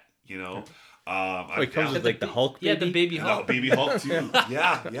hat, you know. Oh, I'm it comes down- with like the Hulk baby. Yeah, the baby and Hulk. the baby Hulk too.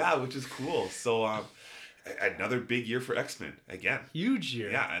 yeah, which is cool. So another big year for X-Men again. Huge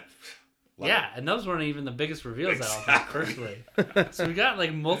year. Yeah, Yeah, and those weren't even the biggest reveals I don't think, personally. So we got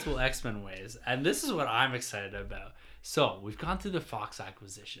like multiple X-Men waves, and this is what I'm excited about. So we've gone through the Fox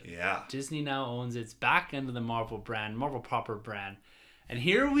acquisition. Yeah. Disney now owns its back end of the Marvel brand, Marvel proper brand. And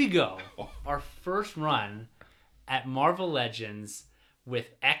here we go. Our first run at Marvel Legends with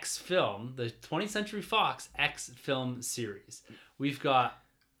X Film, the 20th Century Fox X Film series. We've got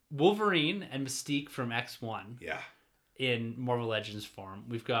Wolverine and Mystique from X1. Yeah. In Marvel Legends form.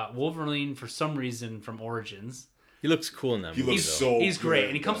 We've got Wolverine for some reason from Origins. He looks cool in that He movie, looks though. so He's great. good,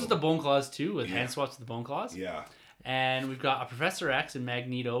 And he comes though. with the bone claws too, with hand swaps with the bone claws. Yeah. And we've got a Professor X and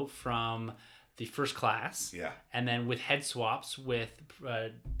Magneto from the First Class. Yeah. And then with head swaps with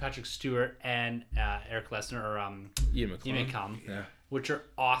Patrick Stewart and Eric Lesnar or Ian McKellen. Ian McKellen, Yeah. which are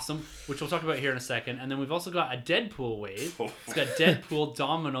awesome, which we'll talk about here in a second. And then we've also got a Deadpool wave. It's got Deadpool,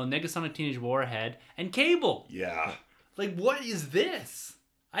 Domino, Negasonic Teenage Warhead, and Cable. Yeah. Like, what is this?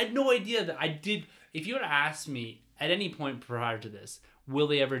 I had no idea that I did. If you had asked me at any point prior to this, will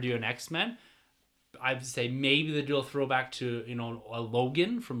they ever do an X-Men? I'd say maybe they do a throwback to, a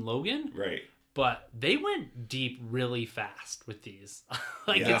Logan from Logan. Right. But they went deep really fast with these.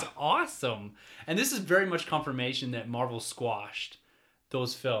 Yeah. It's awesome. And this is very much confirmation that Marvel squashed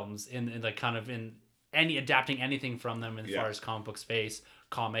those films in like kind of in adapting anything from them as far as comic book space,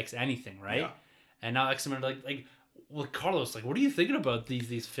 comics, anything, right? Yeah. And now X-Men are well, Carlos, what are you thinking about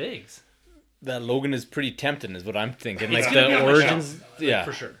these figs? That Logan is pretty tempting, is what I'm thinking. It's Like gonna be the on the origins, shelf, yeah,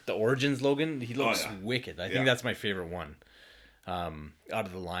 for sure. The origins Logan, he looks yeah. wicked. I Yeah. think that's my favorite one. Out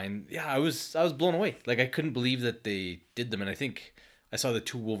of the line, yeah, I was blown away. Like I couldn't believe that they did them, and I think I saw the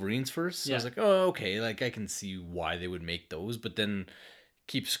two Wolverines first. So I was like, oh, okay, like I can see why they would make those, but then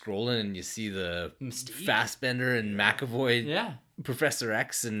keep scrolling and you see the Mystique. Fassbender and McAvoy, Yeah. Professor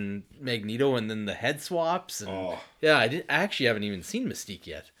X and Magneto, and then the head swaps. And Oh. yeah, I actually haven't even seen Mystique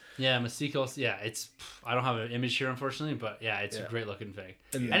yet. Yeah, Mystique also, I don't have an image here, unfortunately, but yeah, it's a great looking fig.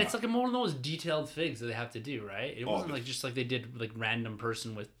 And it's like more of those detailed figs that they have to do, right? It wasn't like just like they did like random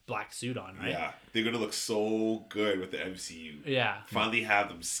person with black suit on, right? Yeah. They're going to look so good with the MCU. Yeah. Finally have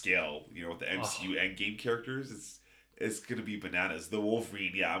them scale, with the MCU Endgame characters. It's going to be bananas. The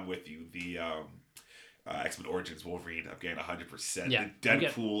Wolverine, yeah, I'm with you. The X-Men Origins Wolverine, I'm getting 100%. Yeah, The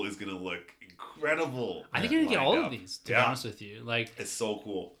Deadpool is going to look incredible. I think you're gonna get all lined of up. these, to be honest with you. Like It's so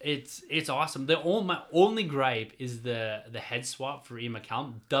cool. it's awesome. My only gripe is the head swap for Ian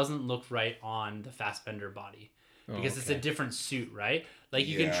McKellen doesn't look right on the Fassbender body. Because it's a different suit, right? Like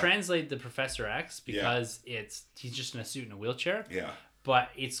you can Yeah. translate the Professor X because he's just in a suit in a wheelchair. Yeah. But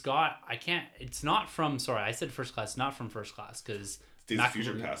it's not from, sorry, I said First Class, not from First Class, because Days of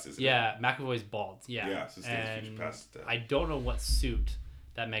Future Past, isn't it? Yeah, McAvoy's bald. Yeah. Yeah, so it's Days of Future And Past. I don't know what suit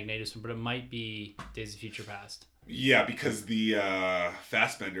that Magneto's from, but it might be Days of Future Past. Yeah, because the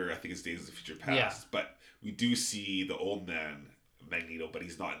Fassbender, I think, is Days of the Future Past. Yeah. But we do see the old man, Magneto, but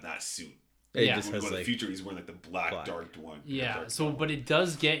he's not in that suit. He Yeah. just When we has go to the like future, he's wearing like the black. Dark one. Yeah, Dark so, one. but it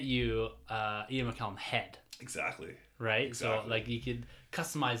does get you Ian McKellen head, Exactly. right? So, Exactly. like, you could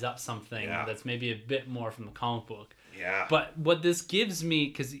customize up something Yeah. that's maybe a bit more from the comic book. Yeah. But what this gives me,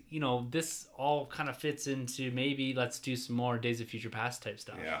 because, this all kind of fits into maybe let's do some more Days of Future Past type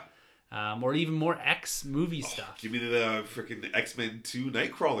stuff. Yeah. Or even more X movie stuff. Give me the freaking X-Men 2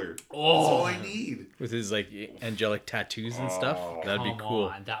 Nightcrawler. That's Oh. all I need. with his like angelic tattoos and stuff. Oh, That'd be Come cool.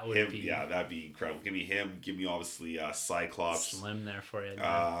 on, that would Him, be yeah, that'd be incredible. Give me him. Give me obviously Cyclops. slim there for you.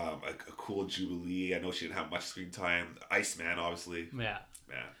 A cool Jubilee. I know she didn't have much screen time. Iceman, obviously. Yeah.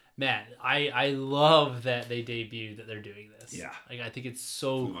 Man, Man, I love that they debuted that they're doing this. Yeah. Like, I think it's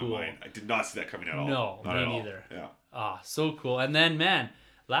so blew my cool. mind. I did not see that coming at all. No, Not me at all. neither. Yeah. Ah, so cool. And then, man,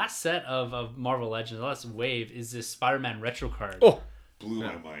 last set of Marvel Legends, last wave is this Spider-Man retro card. Oh, Blew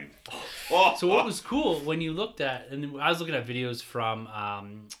my mind. Oh, So what was cool when you looked at, and I was looking at videos from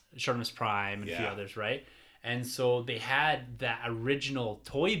Shartimus Prime and a few Yeah. others, right? And so they had that original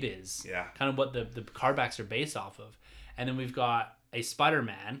Toy Biz, Yeah. kind of what the card backs are based off of. And then we've got a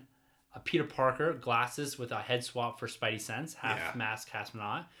Spider-Man, a Peter Parker, glasses with a head swap for Spidey sense, half Yeah. mask, half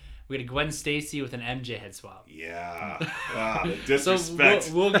not. We had a Gwen Stacy with an MJ head swap. Yeah. The So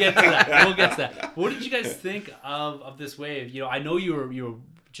disrespect. we'll get to that. We'll get to that. What did you guys think of this wave? I know you were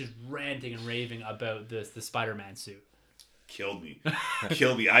just ranting and raving about the Spider-Man suit. Killed me.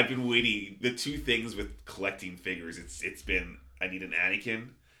 Killed me. I've been waiting. The two things with collecting figures, it's been I need an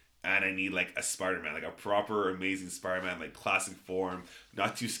Anakin and I need like a Spider-Man, like a proper amazing Spider-Man, like classic form,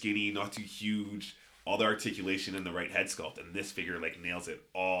 not too skinny, not too huge, all the articulation and the right head sculpt. And this figure like nails it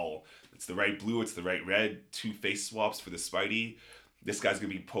all. It's the right blue, it's the right red, two face swaps for the Spidey. This guy's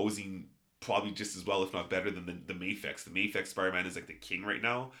gonna be posing probably just as well, if not better, than the Mafex. The Mafex Spider-Man is like the king right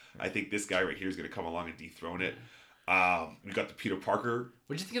now. I think this guy right here is going to come along and dethrone it. We got the Peter Parker.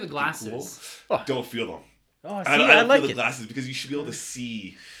 What do you think of the glasses? Cool. Don't feel them. Oh, see, I don't like feel the it. glasses because you should be able to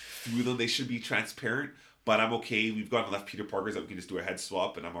see through them. They should be transparent, but I'm okay. We've got enough Peter Parkers that we can just do a head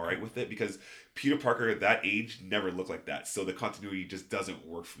swap, and I'm all right with it because Peter Parker at that age never looked like that. So the continuity just doesn't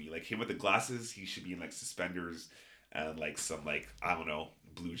work for me. Like him with the glasses, he should be in like suspenders and like some like, I don't know,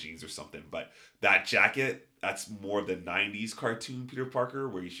 blue jeans or something. But that jacket, that's more the 90s cartoon Peter Parker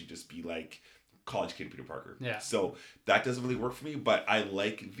where you should just be like college kid Peter Parker. Yeah. So that doesn't really work for me, but I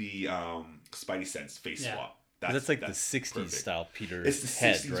like the Spidey Sense face swap. That's like the 60s perfect. style Peter It's the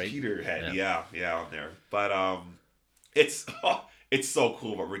head, 60s right? Peter head. Yeah, on there. But it's so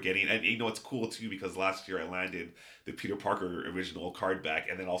cool what we're getting. And you know it's cool too because last year I landed the Peter Parker original card back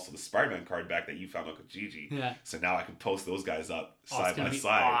and then also the Spider-Man card back that you found out with Gigi. Yeah. So now I can post those guys up It's side gonna by be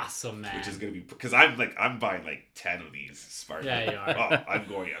side. awesome, man. Which is gonna be because I'm buying like 10 of these Spider-Man. Yeah, you are. I'm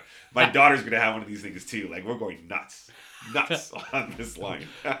going out. My daughter's gonna have one of these things too. Like we're going nuts on this line.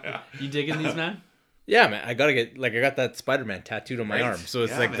 You digging these, man? Yeah, man, I got that Spider-Man tattooed on my Right. arm, so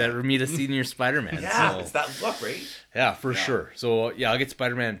it's Yeah, like man. that Ramita Senior Spider-Man. Yeah, so, it's that look, right? yeah, for Yeah. sure. So yeah, I'll get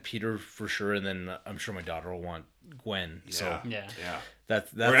Spider-Man Peter for sure, and then I'm sure my daughter will want Gwen. So Yeah.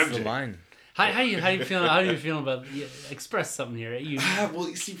 that's the MJ. line. How you feeling? How do you feeling about? Express something here. You. Well,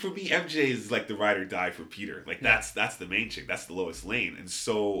 you see, for me, MJ is like the ride or die for Peter. Like that's the main chick. That's the Lois Lane. And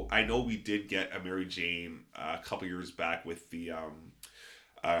so I know we did get a Mary Jane a couple years back with the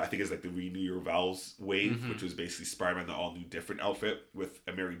I think it's like the Renew Your Vows wave, which was basically Spider-Man the all new different outfit with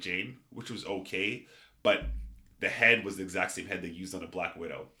a Mary Jane, which was okay, but the head was the exact same head they used on a Black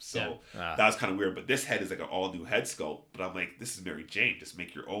Widow. So that was kind of weird. But this head is like an all new head sculpt. But I'm like, this is Mary Jane. Just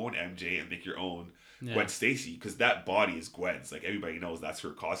make your own MJ and make your own Gwen Stacy because that body is Gwen's. Like everybody knows that's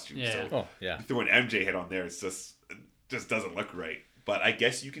her costume. Yeah. So you throw an MJ head on there, it just doesn't look right. But I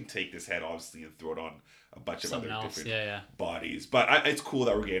guess you can take this head obviously and throw it on a bunch of Something other else. different bodies. But it's cool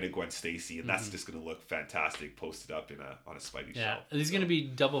that we're getting a Gwen Stacy, and that's just gonna look fantastic posted up on a Spidey Yeah, shelf. are these gonna be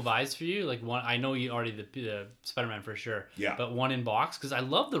double buys for you? Like one, I know you already the Spider-Man for sure. Yeah. But one in box because I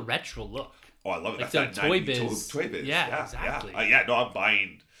love the retro look. Oh, I love it. Like That's the that Toy 90s Biz. Toy Biz. Yeah, exactly. No, I'm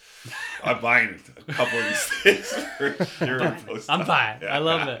buying a couple of these things for sure. I'm buying. Yeah, I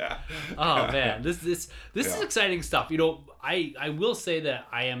love yeah, it. yeah. Oh man, this is Yeah. exciting stuff. You know, I will say that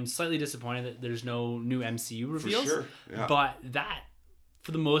I am slightly disappointed that there's no new MCU reveals. sure, yeah. But that,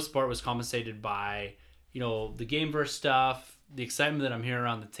 for the most part, was compensated by the Gameverse stuff, the excitement that I'm hearing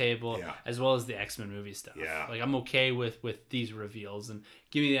around the table, Yeah. as well as the X-Men movie stuff. Yeah. Like I'm okay with these reveals, and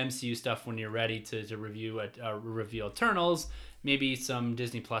give me the MCU stuff when you're ready to review reveal Eternals. Maybe some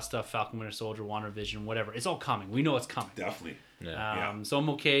Disney Plus stuff, Falcon Winter Soldier, WandaVision, whatever. It's all coming. We know it's coming. Definitely. So I'm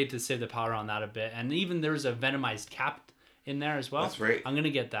okay to save the power on that a bit. And even there's a Venomized Cap in there as well. That's right. I'm going to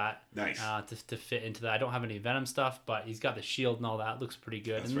get that. Nice. To fit into that. I don't have any Venom stuff, but he's got the shield and all that. Looks pretty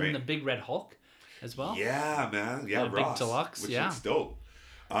good. That's and then right. the big red Hulk as well. Yeah, man. Yeah, The big Ross, deluxe, which yeah. looks dope.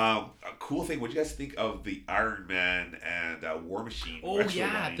 A cool thing. What do you guys think of the Iron Man and War Machine? Oh, retro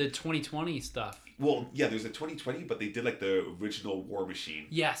yeah. line? The 2020 stuff. Well, yeah. There's a 2020, but they did like the original War Machine.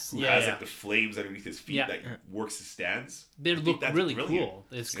 Yes. Who Yeah. has like the flames underneath his feet Yeah. that works as stands. They I think look that's really brilliant. cool.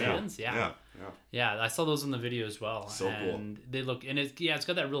 It stands. Yeah. I saw those in the video as well. So cool. And they look, and it's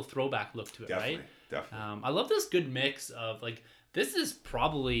got that real throwback look to it, Definitely. right? Definitely. I love this good mix of like this is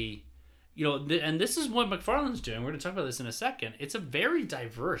probably and this is what McFarlane's doing. We're going to talk about this in a second. It's a very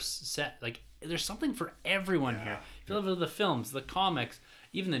diverse set. Like there's something for everyone here. If you love the films, the comics,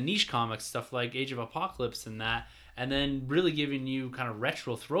 even the niche comics stuff like Age of Apocalypse and that, and then really giving you kind of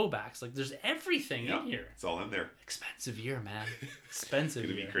retro throwbacks. Like there's everything in here. It's all in there. Expensive year, man. Expensive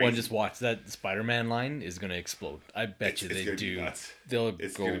Gonna be year. crazy. Well, just watch that Spider-Man line is gonna explode. I bet you It's they gonna be do. nuts. They'll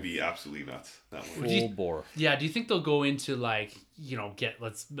It's go gonna be absolutely nuts. That one. full bore. Yeah, do you think they'll go into like get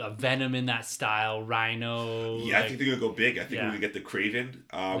Venom in that style, Rhino? Yeah, I think they're gonna go big. I think Yeah. we're gonna get the Craven.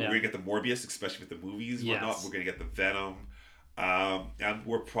 We're gonna get the Morbius, especially with the movies and whatnot. Yes. We're gonna get the Venom. And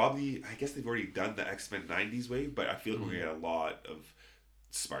we're probably, I guess they've already done the X-Men 90s wave, but I feel like we're gonna get a lot of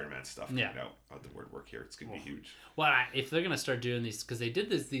Spider-Man stuff coming out of the word work here. It's gonna be huge. Well, if they're gonna start doing these, because they did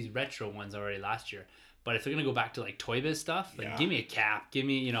these retro ones already last year, but if they're gonna go back to like Toy Biz stuff, like give me a Cap, give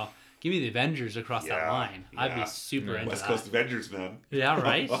me the Avengers across that line. I'd be super into West that. Coast Avengers, man. Yeah,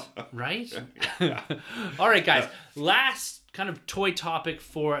 right? Right? All right, guys. Last kind of toy topic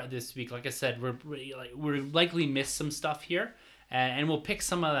for this week. Like I said, we're likely miss some stuff here, and we'll pick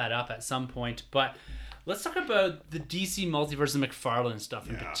some of that up at some point. But let's talk about the DC Multiverse and McFarlane stuff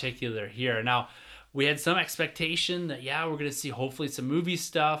in particular here. Now, we had some expectation that, we're going to see hopefully some movie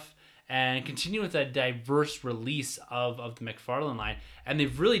stuff. and continue with that diverse release of the McFarlane line. And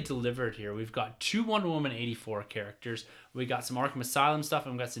they've really delivered here. We've got 2 Wonder Woman 84 characters. We got some Arkham Asylum stuff,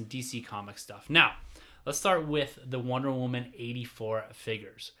 and we've got some DC Comics stuff. Now, let's start with the Wonder Woman 84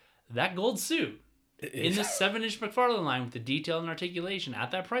 figures. That gold suit in the 7-inch McFarlane line with the detail and articulation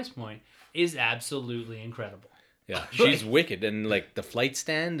at that price point is absolutely incredible. Yeah, she's wicked, and like the flight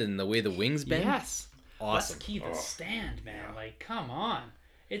stand and the way the wings bend. Yes. Awesome. Let's keep the stand, man. Like, come on.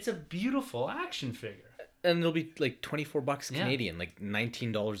 It's a beautiful action figure. And it'll be like $24 Yeah. Canadian, like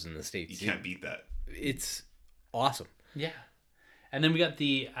 $19 in the States. You can't beat that. It's awesome. Yeah. And then we got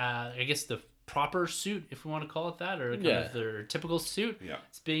the, I guess the proper suit, if we want to call it that, or kind of their typical suit. Yeah.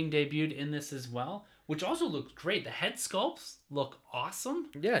 It's being debuted in this as well, which also looks great. The head sculpts look awesome.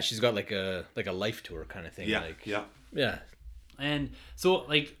 Yeah, she's got like a life tour kind of thing. Yeah, like, yeah. yeah. And so,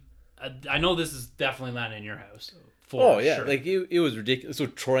 like, I know this is definitely landing in your house. Oh yeah, sure. like it was ridiculous. So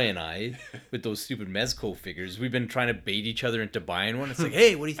Troy and I, with those stupid Mezco figures, we've been trying to bait each other into buying one. It's like,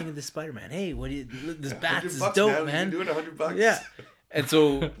 hey, what do you think of this Spider-Man? Hey, what do you? This Bats is dope, man. Doing $100. Yeah. And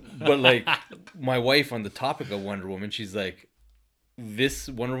so, but like my wife, on the topic of Wonder Woman, she's like, this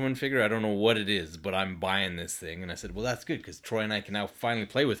Wonder Woman figure, I don't know what it is, but I'm buying this thing. And I said, well, that's good, because Troy and I can now finally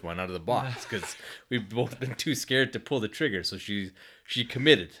play with one out of the box, because we've both been too scared to pull the trigger. So she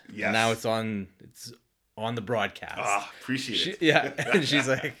committed. Yes. And now it's on the broadcast. Ah, appreciate it. Yeah. And she's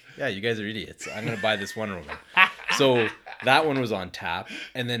like, yeah, you guys are idiots. I'm going to buy this Wonder Woman. So that one was on tap.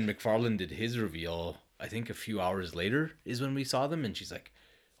 And then McFarlane did his reveal, I think a few hours later is when we saw them. And she's like,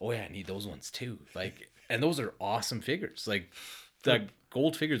 oh yeah, I need those ones too. Like, and those are awesome figures. Like, the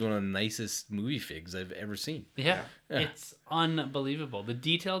gold figure is one of the nicest movie figs I've ever seen. Yeah, it's unbelievable. The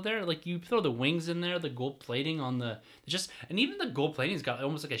detail there, like you throw the wings in there, the gold plating on and even the gold plating's got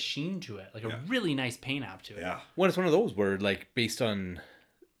almost like a sheen to it, like a really nice paint app to it. Yeah. Well, it's one of those where, like, based on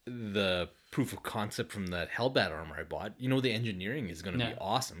the proof of concept from that Hellbat armor I bought, you know, the engineering is going to be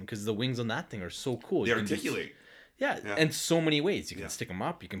awesome, because the wings on that thing are so cool. They articulate. Yeah, and so many ways. You can stick them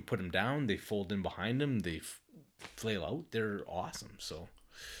up, you can put them down, they fold in behind them, they flail out. They're awesome. So,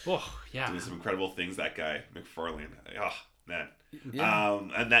 oh yeah, doing some incredible things. That guy McFarlane. Oh man. Yeah.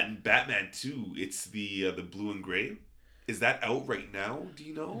 And that in Batman too. It's the blue and gray. Is that out right now? Do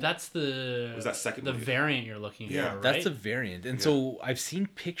you know? that's the Was that second the wave? variant you're looking Yeah. for, right? that's a variant. And so I've seen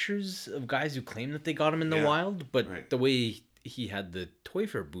pictures of guys who claim that they got him in the wild, but the way he had the Toy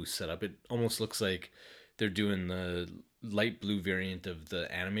Fair booth set up, it almost looks like they're doing the light blue variant of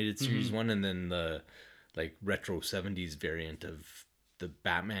the animated series one, and then the like retro 70s variant of the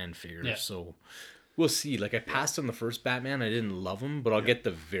Batman figure. Yeah. So we'll see. Like, I passed on the first Batman. I didn't love him, but I'll get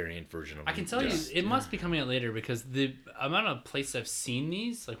the variant version of him. I can tell you, it must be coming out later, because the amount of places I've seen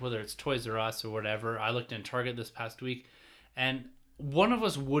these, like whether it's Toys R Us or whatever, I looked in Target this past week, and one of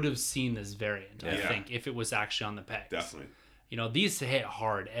us would have seen this variant, I think, if it was actually on the pegs. Definitely. You know, these hit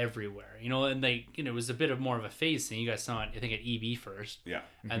hard everywhere. You know, and they, you know, it was a bit of more of a phase thing. You guys saw it, I think, at EB first. Yeah.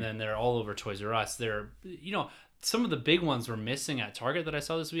 And then they're all over Toys R Us. They're, you know, some of the big ones were missing at Target that I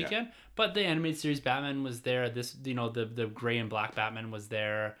saw this weekend. But the animated series Batman was there. This, you know, the gray and black Batman was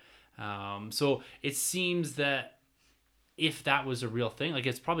there. So it seems that if that was a real thing, like,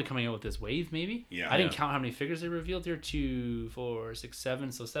 it's probably coming out with this wave, maybe. Yeah. I didn't count how many figures they revealed here. 2, 4, 6,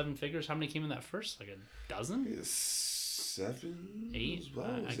 7. So 7 figures. How many came in that first? Like a dozen? It's 7? 8? As well?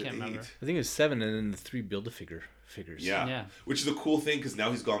 I Was it can't remember. 8? I think it was 7, and then the 3 Build-A-Figure figures. Yeah. Which is a cool thing, because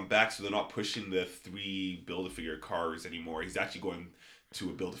now he's gone back, so they're not pushing the 3 Build-A-Figure cars anymore. He's actually going to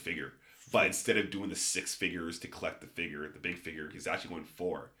a Build-A-Figure. But instead of doing the 6 figures to collect the figure, the big figure, he's actually going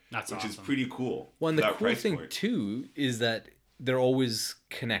 4. That's which awesome. is pretty cool. Well, and for the that cool price thing, point. too, is that they're always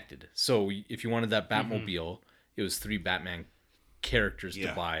connected. So if you wanted that Batmobile, it was 3 Batman characters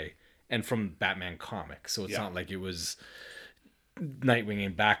to buy, and from Batman comics. So it's not like it was Nightwing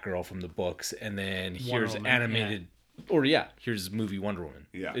and Batgirl from the books, and then here's Woman, animated, or here's movie Wonder Woman.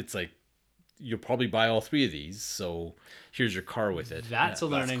 Yeah. It's like, you'll probably buy all 3 of these, so here's your car with it. That's a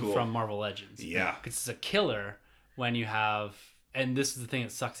learning cool. from Marvel Legends. Yeah. Because it's a killer when you have, and this is the thing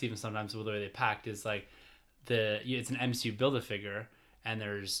that sucks even sometimes with the way they packed, is like, it's an MCU Build-A-Figure, and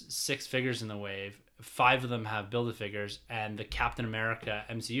there's 6 figures in the wave. 5 of them have Build-A-Figures, and the Captain America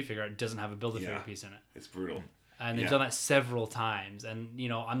MCU figure doesn't have a Build-A-Figure piece in it. It's brutal. And they've done that several times. And, you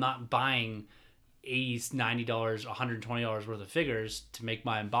know, I'm not buying $80, $90, $120 worth of figures to make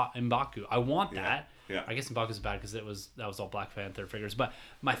my M'Baku. I want that. Yeah. I guess M'Baku's bad because that was all Black Panther figures. But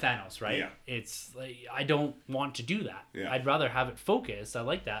my Thanos, right? Yeah. It's like, I don't want to do that. Yeah. I'd rather have it focused. I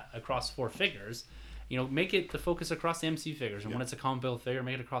like that across 4 figures. make it the focus across the MCU figures, and when it's a comic build figure,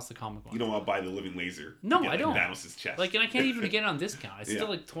 make it across the comic one. You don't want to buy the living laser. No, to get, I don't. Thanos' chest. Like, and I can't even get it on discount. It's still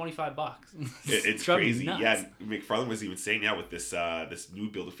like $25. It's driving me crazy. nuts. Yeah, McFarlane was even saying with this this new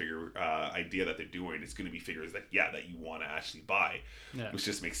Build-A-Figure idea that they're doing, it's going to be figures that you want to actually buy, which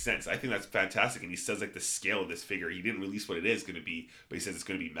just makes sense. I think that's fantastic. And he says like the scale of this figure, he didn't release what it is going to be, but he says it's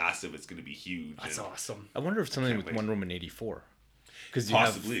going to be massive. It's going to be huge. That's awesome. I wonder if something with Wonder Woman 84. Because you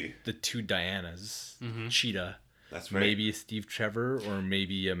Possibly. have the two Dianas, Cheetah. That's right. Maybe a Steve Trevor or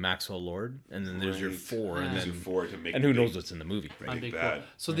maybe a Maxwell Lord, and then there's your four, and There's then your four to make. and who knows what's in the movie? Right? That'd be bad. cool.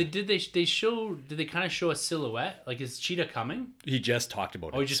 So did they kind of show a silhouette? Like, is Cheetah coming? He just talked about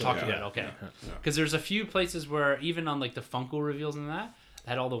it. Oh, you just talked about it. Okay. Yeah. Because there's a few places where even on like the Funko reveals and that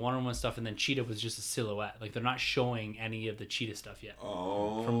had all the Wonder Woman stuff, and then Cheetah was just a silhouette. Like, they're not showing any of the Cheetah stuff yet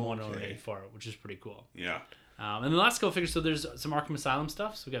from Wonder Woman 84, which is pretty cool. Yeah. And the last couple figures, so there's some Arkham Asylum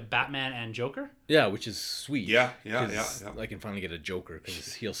stuff. So we got Batman and Joker. Yeah, which is sweet. Yeah. 'Cause I can finally get a Joker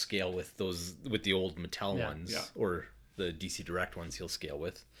because he'll scale with the old Mattel ones or the DC Direct ones. He'll scale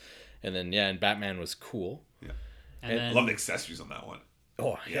with, and then and Batman was cool. Yeah. And then, I love the accessories on that one.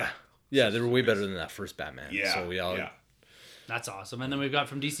 Oh yeah, they were way better than that first Batman. Yeah. So we all that's awesome. And then we've got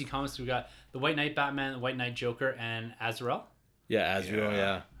from DC Comics, we got the White Knight Batman, the White Knight Joker, and Azrael. Yeah,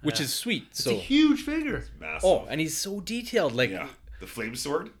 Azrael, which is sweet. It's a huge figure. Massive. And he's so detailed. Like, the flame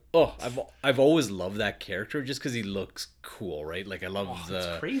sword. Oh, I've always loved that character just because he looks cool, right? Like I love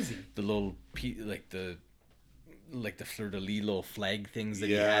it's crazy. The little the fleur-de-lis little flag things that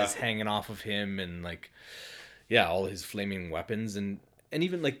he has hanging off of him, and all his flaming weapons, and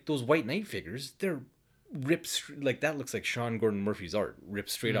even like those White Knight figures, they're ripped like that. Looks like Sean Gordon Murphy's art, ripped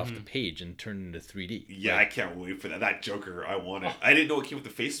straight off the page and turned into 3D. Yeah, I can't wait for that. That Joker, I want it. I didn't know it came with the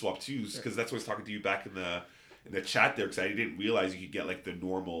face swap too, because that's what I was talking to you back in the chat there, because I didn't realize you could get like the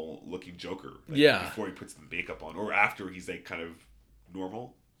normal looking Joker. Before he puts the makeup on, or after he's like kind of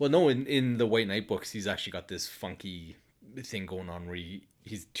normal. Well, no, in the White Knight books, he's actually got this funky thing going on where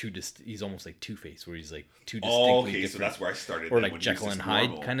he's almost like Two-Face, where he's like two distinctly different. So that's where I started. Or like Jekyll and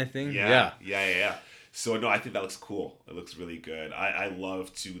Hyde kind of thing. Yeah. So no, I think that looks cool. It looks really good. I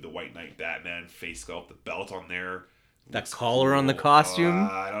love too the White Knight Batman face sculpt, the belt on there. That collar on the costume.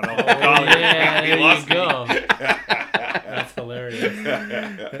 I don't know. There you go. That's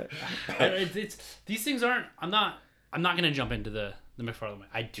hilarious. It's these things aren't. I'm not gonna jump into the McFarlane one.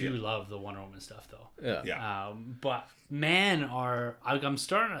 I do love the Wonder Woman stuff though. Yeah. But man, I'm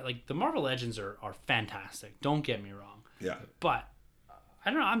starting to, like, the Marvel Legends are fantastic. Don't get me wrong. Yeah. But I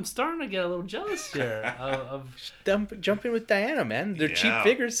don't know. I'm starting to get a little jealous here of Jump in with Diana, man. They're cheap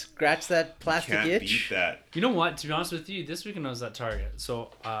figures. Scratch that plastic itch. Beat that. You know what? To be honest with you, this weekend I was at Target. So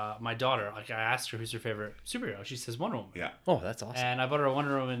my daughter, I asked her who's her favorite superhero. She says Wonder Woman. Yeah. Oh, that's awesome. And I bought her a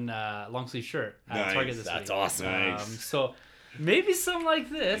Wonder Woman long sleeve shirt at Target this week. That's awesome. Nice. So maybe something like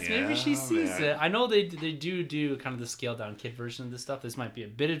this. Maybe she sees man. it. I know they do kind of the scaled down kid version of this stuff. This might be a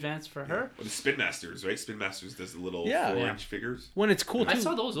bit advanced for her. Well, the Spin Masters, right? Spin Masters does the little 4-inch figures. When it's cool too. I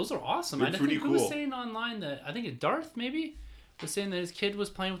saw those. Those are awesome. They're I pretty think who was cool. saying online that I think Darth maybe was saying that his kid was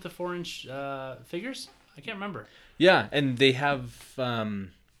playing with the 4-inch figures. I can't remember. Yeah, and they have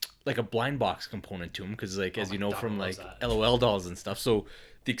like a blind box component to them because, like, as you know from like LOL dolls and stuff, so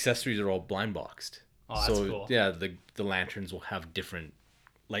the accessories are all blind boxed. Oh, that's so cool. Yeah, the lanterns will have different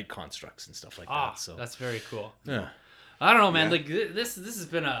light constructs and stuff like that. So that's very cool. yeah, I don't know, man. Like this has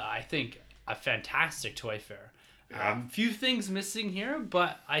been I think a fantastic toy fair. Few things missing here,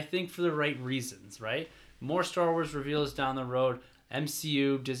 but I think for the right reasons, right? More Star Wars reveals down the road.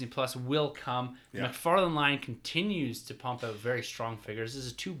 MCU, Disney Plus will come. The McFarlane line continues to pump out very strong figures. This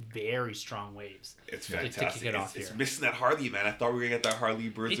is two very strong waves. It's fantastic. To kick it off it's here. missing that Harley, man. I thought we were going to get that Harley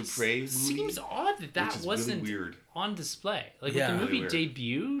Birds of Prey movie. It seems odd that wasn't really weird. on display. Like, Yeah. when the movie Really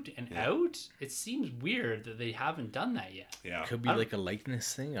debuted and out, it seems weird that they haven't done that yet. Yeah. could be like a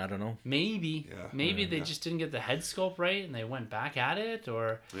likeness thing. I don't know. Maybe. Yeah. Maybe they just didn't get the head sculpt right and they went back at it,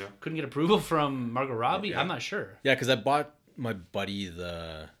 or Yeah. couldn't get approval from Margot Robbie. Yeah. I'm not sure. Yeah, because I bought my buddy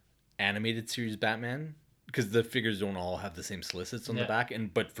the animated series Batman because the figures don't all have the same solicits on the back,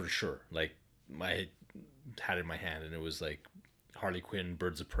 but for sure, like, I had it in my hand and it was like Harley Quinn,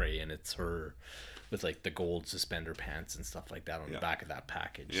 Birds of Prey, and it's her with like the gold suspender pants and stuff like that on the back of that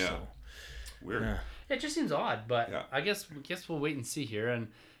package. Yeah. So Weird. Yeah. It just seems odd, but I guess we'll wait and see here. And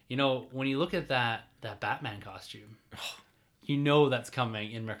when you look at that Batman costume, you know that's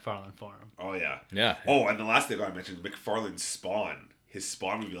coming in McFarlane form. Oh, yeah. Yeah. Oh, and the last thing I mentioned, McFarlane's Spawn. His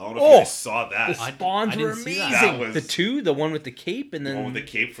Spawn movie. I don't know if you guys saw that. The Spawns I were didn't see amazing. that. That was- The one with the cape and The then one with the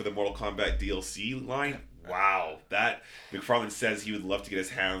cape for the Mortal Kombat DLC line. wow, that McFarlane says he would love to get his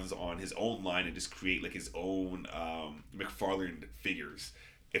hands on his own line and just create like his own McFarlane figures.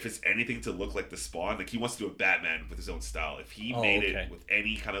 If it's anything to look like the Spawn, like he wants to do a Batman with his own style. If he made it with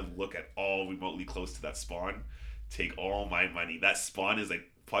any kind of look at all remotely close to that Spawn, take all my money. That Spawn is like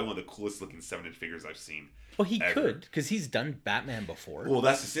probably one of the coolest looking 7-inch figures I've seen. Well, he could, because he's done Batman before. Well,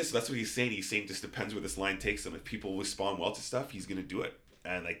 that's just it. So that's what he's saying. He's saying just depends where this line takes him. If people respond well to stuff, he's gonna do it.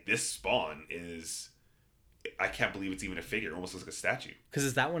 And like this Spawn is, I can't believe it's even a figure. It almost looks like a statue. Because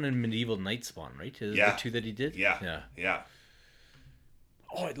is that one in Medieval Night Spawn, right? Is Yeah. the two that he did? Yeah.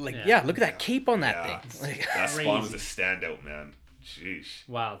 Oh, look at that cape on that thing. Like, that Spawn was a standout, man. Sheesh.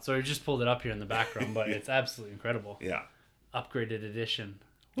 Wow. So we just pulled it up here in the background, but it's absolutely incredible. Yeah. Upgraded edition.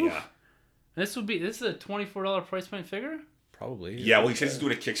 Oof. Yeah. This is a $24 price point figure? Probably. Yeah, well, he says he's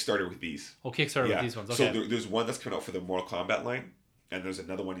doing a Kickstarter with these. Oh, Kickstarter with these ones. Okay. So there's one that's coming out for the Mortal Kombat line, and there's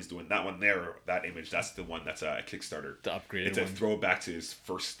another one he's doing. That one there, that image, that's the one that's a Kickstarter. The upgraded It's one. a throwback to his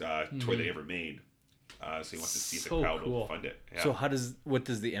first toy they ever made. So he wants to see if the crowd will fund it. Yeah. So what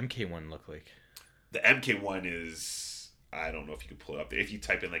does the MK one look like? The MK one is, I don't know if you can pull it up there. If you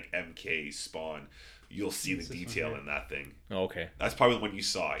type in like MK Spawn, you'll see the detail in that thing. Oh, okay. That's probably the one you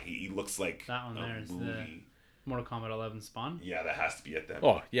saw. He looks like that one there is the Mortal Kombat 11 Spawn. Yeah, that has to be it then.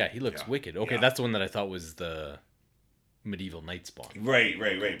 Oh, yeah, he looks wicked. Okay, that's the one that I thought was the Medieval Night Spawn. Right.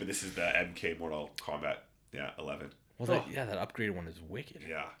 But this is the MK Mortal Kombat 11. Well, that upgraded one is wicked.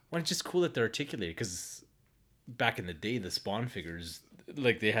 Yeah. Well, it's just cool that they're articulated, because back in the day, the Spawn figures,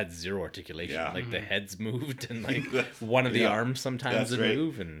 like, they had zero articulation. Yeah. Like, the heads moved, and, like, one of the arms sometimes would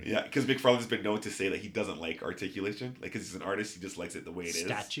move. And yeah, because McFarlane's been known to say that he doesn't like articulation. Like, because he's an artist, he just likes it the way it is.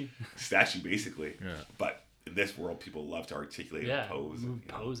 Statue, basically. Yeah. But in this world, people love to articulate and pose.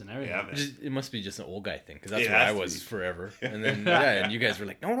 Pose and everything. Yeah, man. It must be just an old guy thing, because that's what I was forever. And then, and you guys were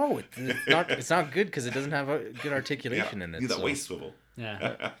like, no, it's not good, because it doesn't have a good articulation in it. Do that waist swivel.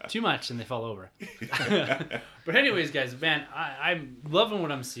 Yeah, too much and they fall over. But anyways, guys, man, I'm loving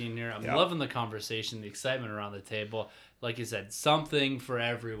what I'm seeing here. I'm loving the conversation, the excitement around the table. Like you said, something for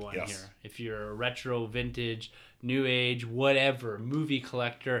everyone here. If you're a retro, vintage, new age, whatever, movie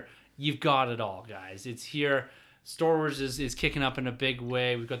collector, you've got it all, guys. It's here. Star Wars is kicking up in a big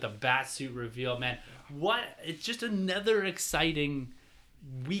way. We've got the Batsuit reveal, man. It's just another exciting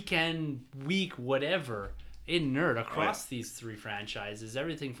week, whatever, in nerd across these three franchises.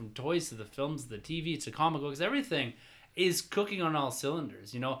 Everything from toys to the films, the TV to comic books, everything is cooking on all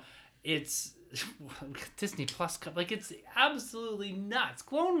cylinders. You know, it's Disney Plus, like, it's absolutely nuts.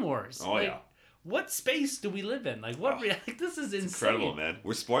 Clone Wars. What space do we live in? Like, this is insane. Incredible, man.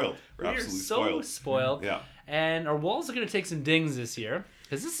 We're spoiled. We're absolutely so spoiled. Yeah. And our walls are going to take some dings this year,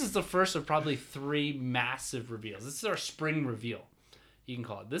 because this is the first of probably 3 massive reveals. This is our spring reveal, you can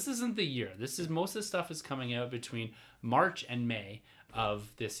call it. This isn't the year. Most of the stuff is coming out between March and May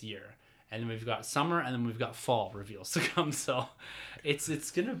of this year. And then we've got summer, and then we've got fall reveals to come. So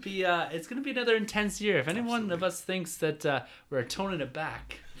it's gonna be another intense year. If anyone of us thinks that we're toning it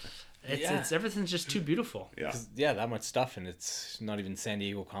back, it's everything's just too beautiful. Yeah, that much stuff, and it's not even San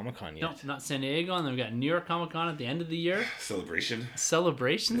Diego Comic-Con yet. No, not San Diego, and then we've got New York Comic-Con at the end of the year. Celebration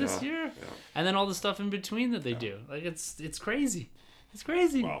this year, and then all the stuff in between that they do. Like, it's crazy. It's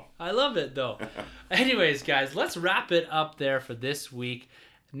crazy. Wow. I love it, though. Anyways, guys, let's wrap it up there for this week.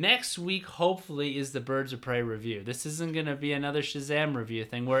 Next week, hopefully, is the Birds of Prey review. This isn't going to be another Shazam review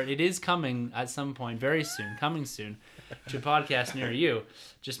thing, where it is coming at some point very soon, to a podcast near you.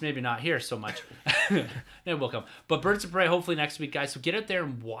 Just maybe not here so much. It will come. But Birds of Prey, hopefully next week, guys. So get out there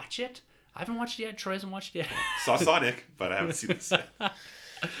and watch it. I haven't watched it yet. Troy hasn't watched it yet. Saw Sonic, but I haven't seen this yet.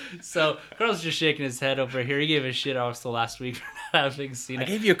 So Carl's just shaking his head over here. He gave a shit also last week for not having seen it. I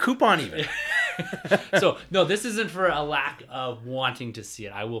gave you a coupon even. So no, this isn't for a lack of wanting to see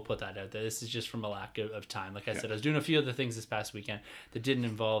it. I will put that out there. This is just from a lack of time. Like I said, I was doing a few other things this past weekend that didn't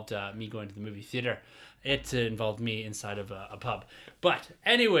involve me going to the movie theater. It involved me inside of a pub. But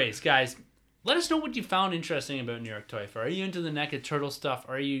anyways, guys, let us know what you found interesting about New York Toy Fair. Are you into the NECA Turtle stuff?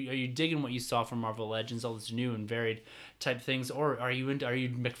 Are you digging what you saw from Marvel Legends, all this new and varied type things? Or are you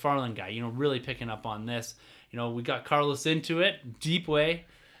McFarlane guy? Really picking up on this. We got Carlos into it, deep way,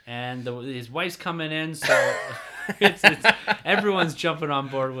 and his wife's coming in, so it's everyone's jumping on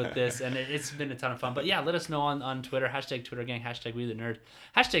board with this, and it's been a ton of fun. But yeah, let us know on Twitter, #TwitterGang, #WeTheNerd,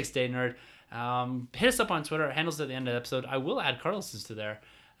 #StayNerd. Hit us up on Twitter. Handles at the end of the episode. I will add Carlos's to there.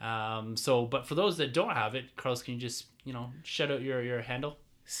 But for those that don't have it, Carlos, can you just, shout out your handle?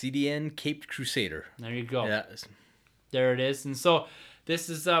 CDN Caped Crusader. There you go. Yeah. There it is. And so this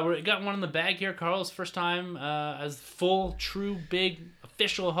is, we got one in the bag here, Carlos. First time as full, true, big,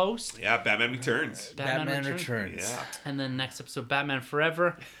 official host. Yeah, Batman Returns. Batman Returns. Yeah. And then next episode, Batman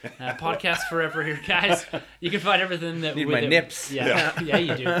Forever. Podcast Forever here, guys. You can find everything that... Need my nips. Yeah, yeah,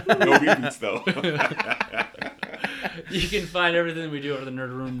 you do. No reboots, though. You can find everything we do over the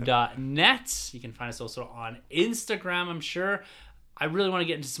nerdroom.net. You can find us also on Instagram, I'm sure. I really want to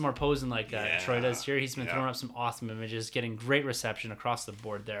get into some more posing like Troy does here. He's been throwing up some awesome images, getting great reception across the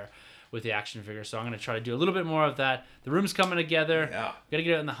board there with the action figure. So I'm going to try to do a little bit more of that. The room's coming together. Yeah. Got to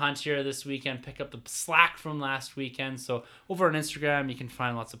get out in the hunt here this weekend, pick up the slack from last weekend. So over on Instagram, you can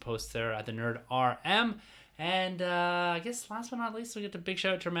find lots of posts there at the Nerd RM. And I guess last but not least, we'll get a big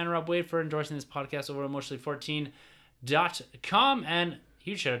shout out to our man Rob Wade for endorsing this podcast over at emotionally14.com. And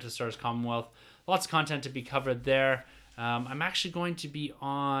huge shout out to Star Wars Commonwealth. Lots of content to be covered there. I'm actually going to be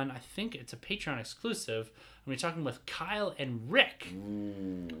on, I think it's a Patreon exclusive. I'm going to be talking with Kyle and Rick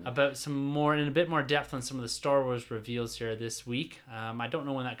about some more, in a bit more depth on some of the Star Wars reveals here this week. I don't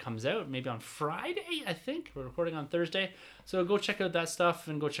know when that comes out. Maybe on Friday, I think. We're recording on Thursday. So go check out that stuff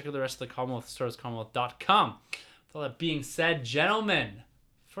and go check out the rest of the Commonwealth, StarWarsCommonwealth.com. With all that being said, gentlemen,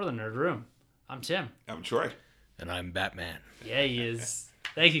 for the Nerd Room, I'm Tim. I'm Troy. And I'm Batman. Yeah, he is.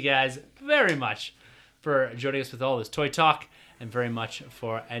 Thank you guys very much for joining us with all this toy talk, and very much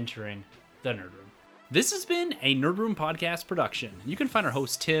for entering the Nerd Room. This has been a Nerd Room podcast production. You can find our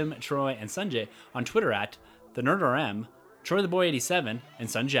hosts Tim, Troy, and Sanjay on Twitter at TheNerdRM, TroyTheBoy87, and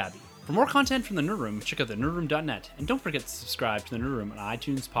Sunjabby. For more content from the Nerd Room, check out thenerdroom.net, and don't forget to subscribe to the Nerd Room on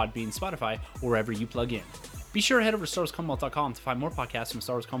iTunes, Podbean, Spotify, or wherever you plug in. Be sure to head over to StarWarsCommonwealth.com to find more podcasts from the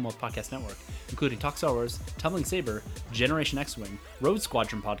Star Wars Commonwealth Podcast Network, including Talk Star Wars, Tumbling Saber, Generation X-Wing, Road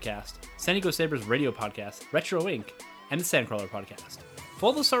Squadron Podcast, San Diego Saber's Radio Podcast, Retro Inc., and the Sandcrawler Podcast.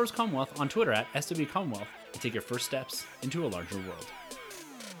 Follow the Star Wars Commonwealth on Twitter at SW Commonwealth and take your first steps into a larger world.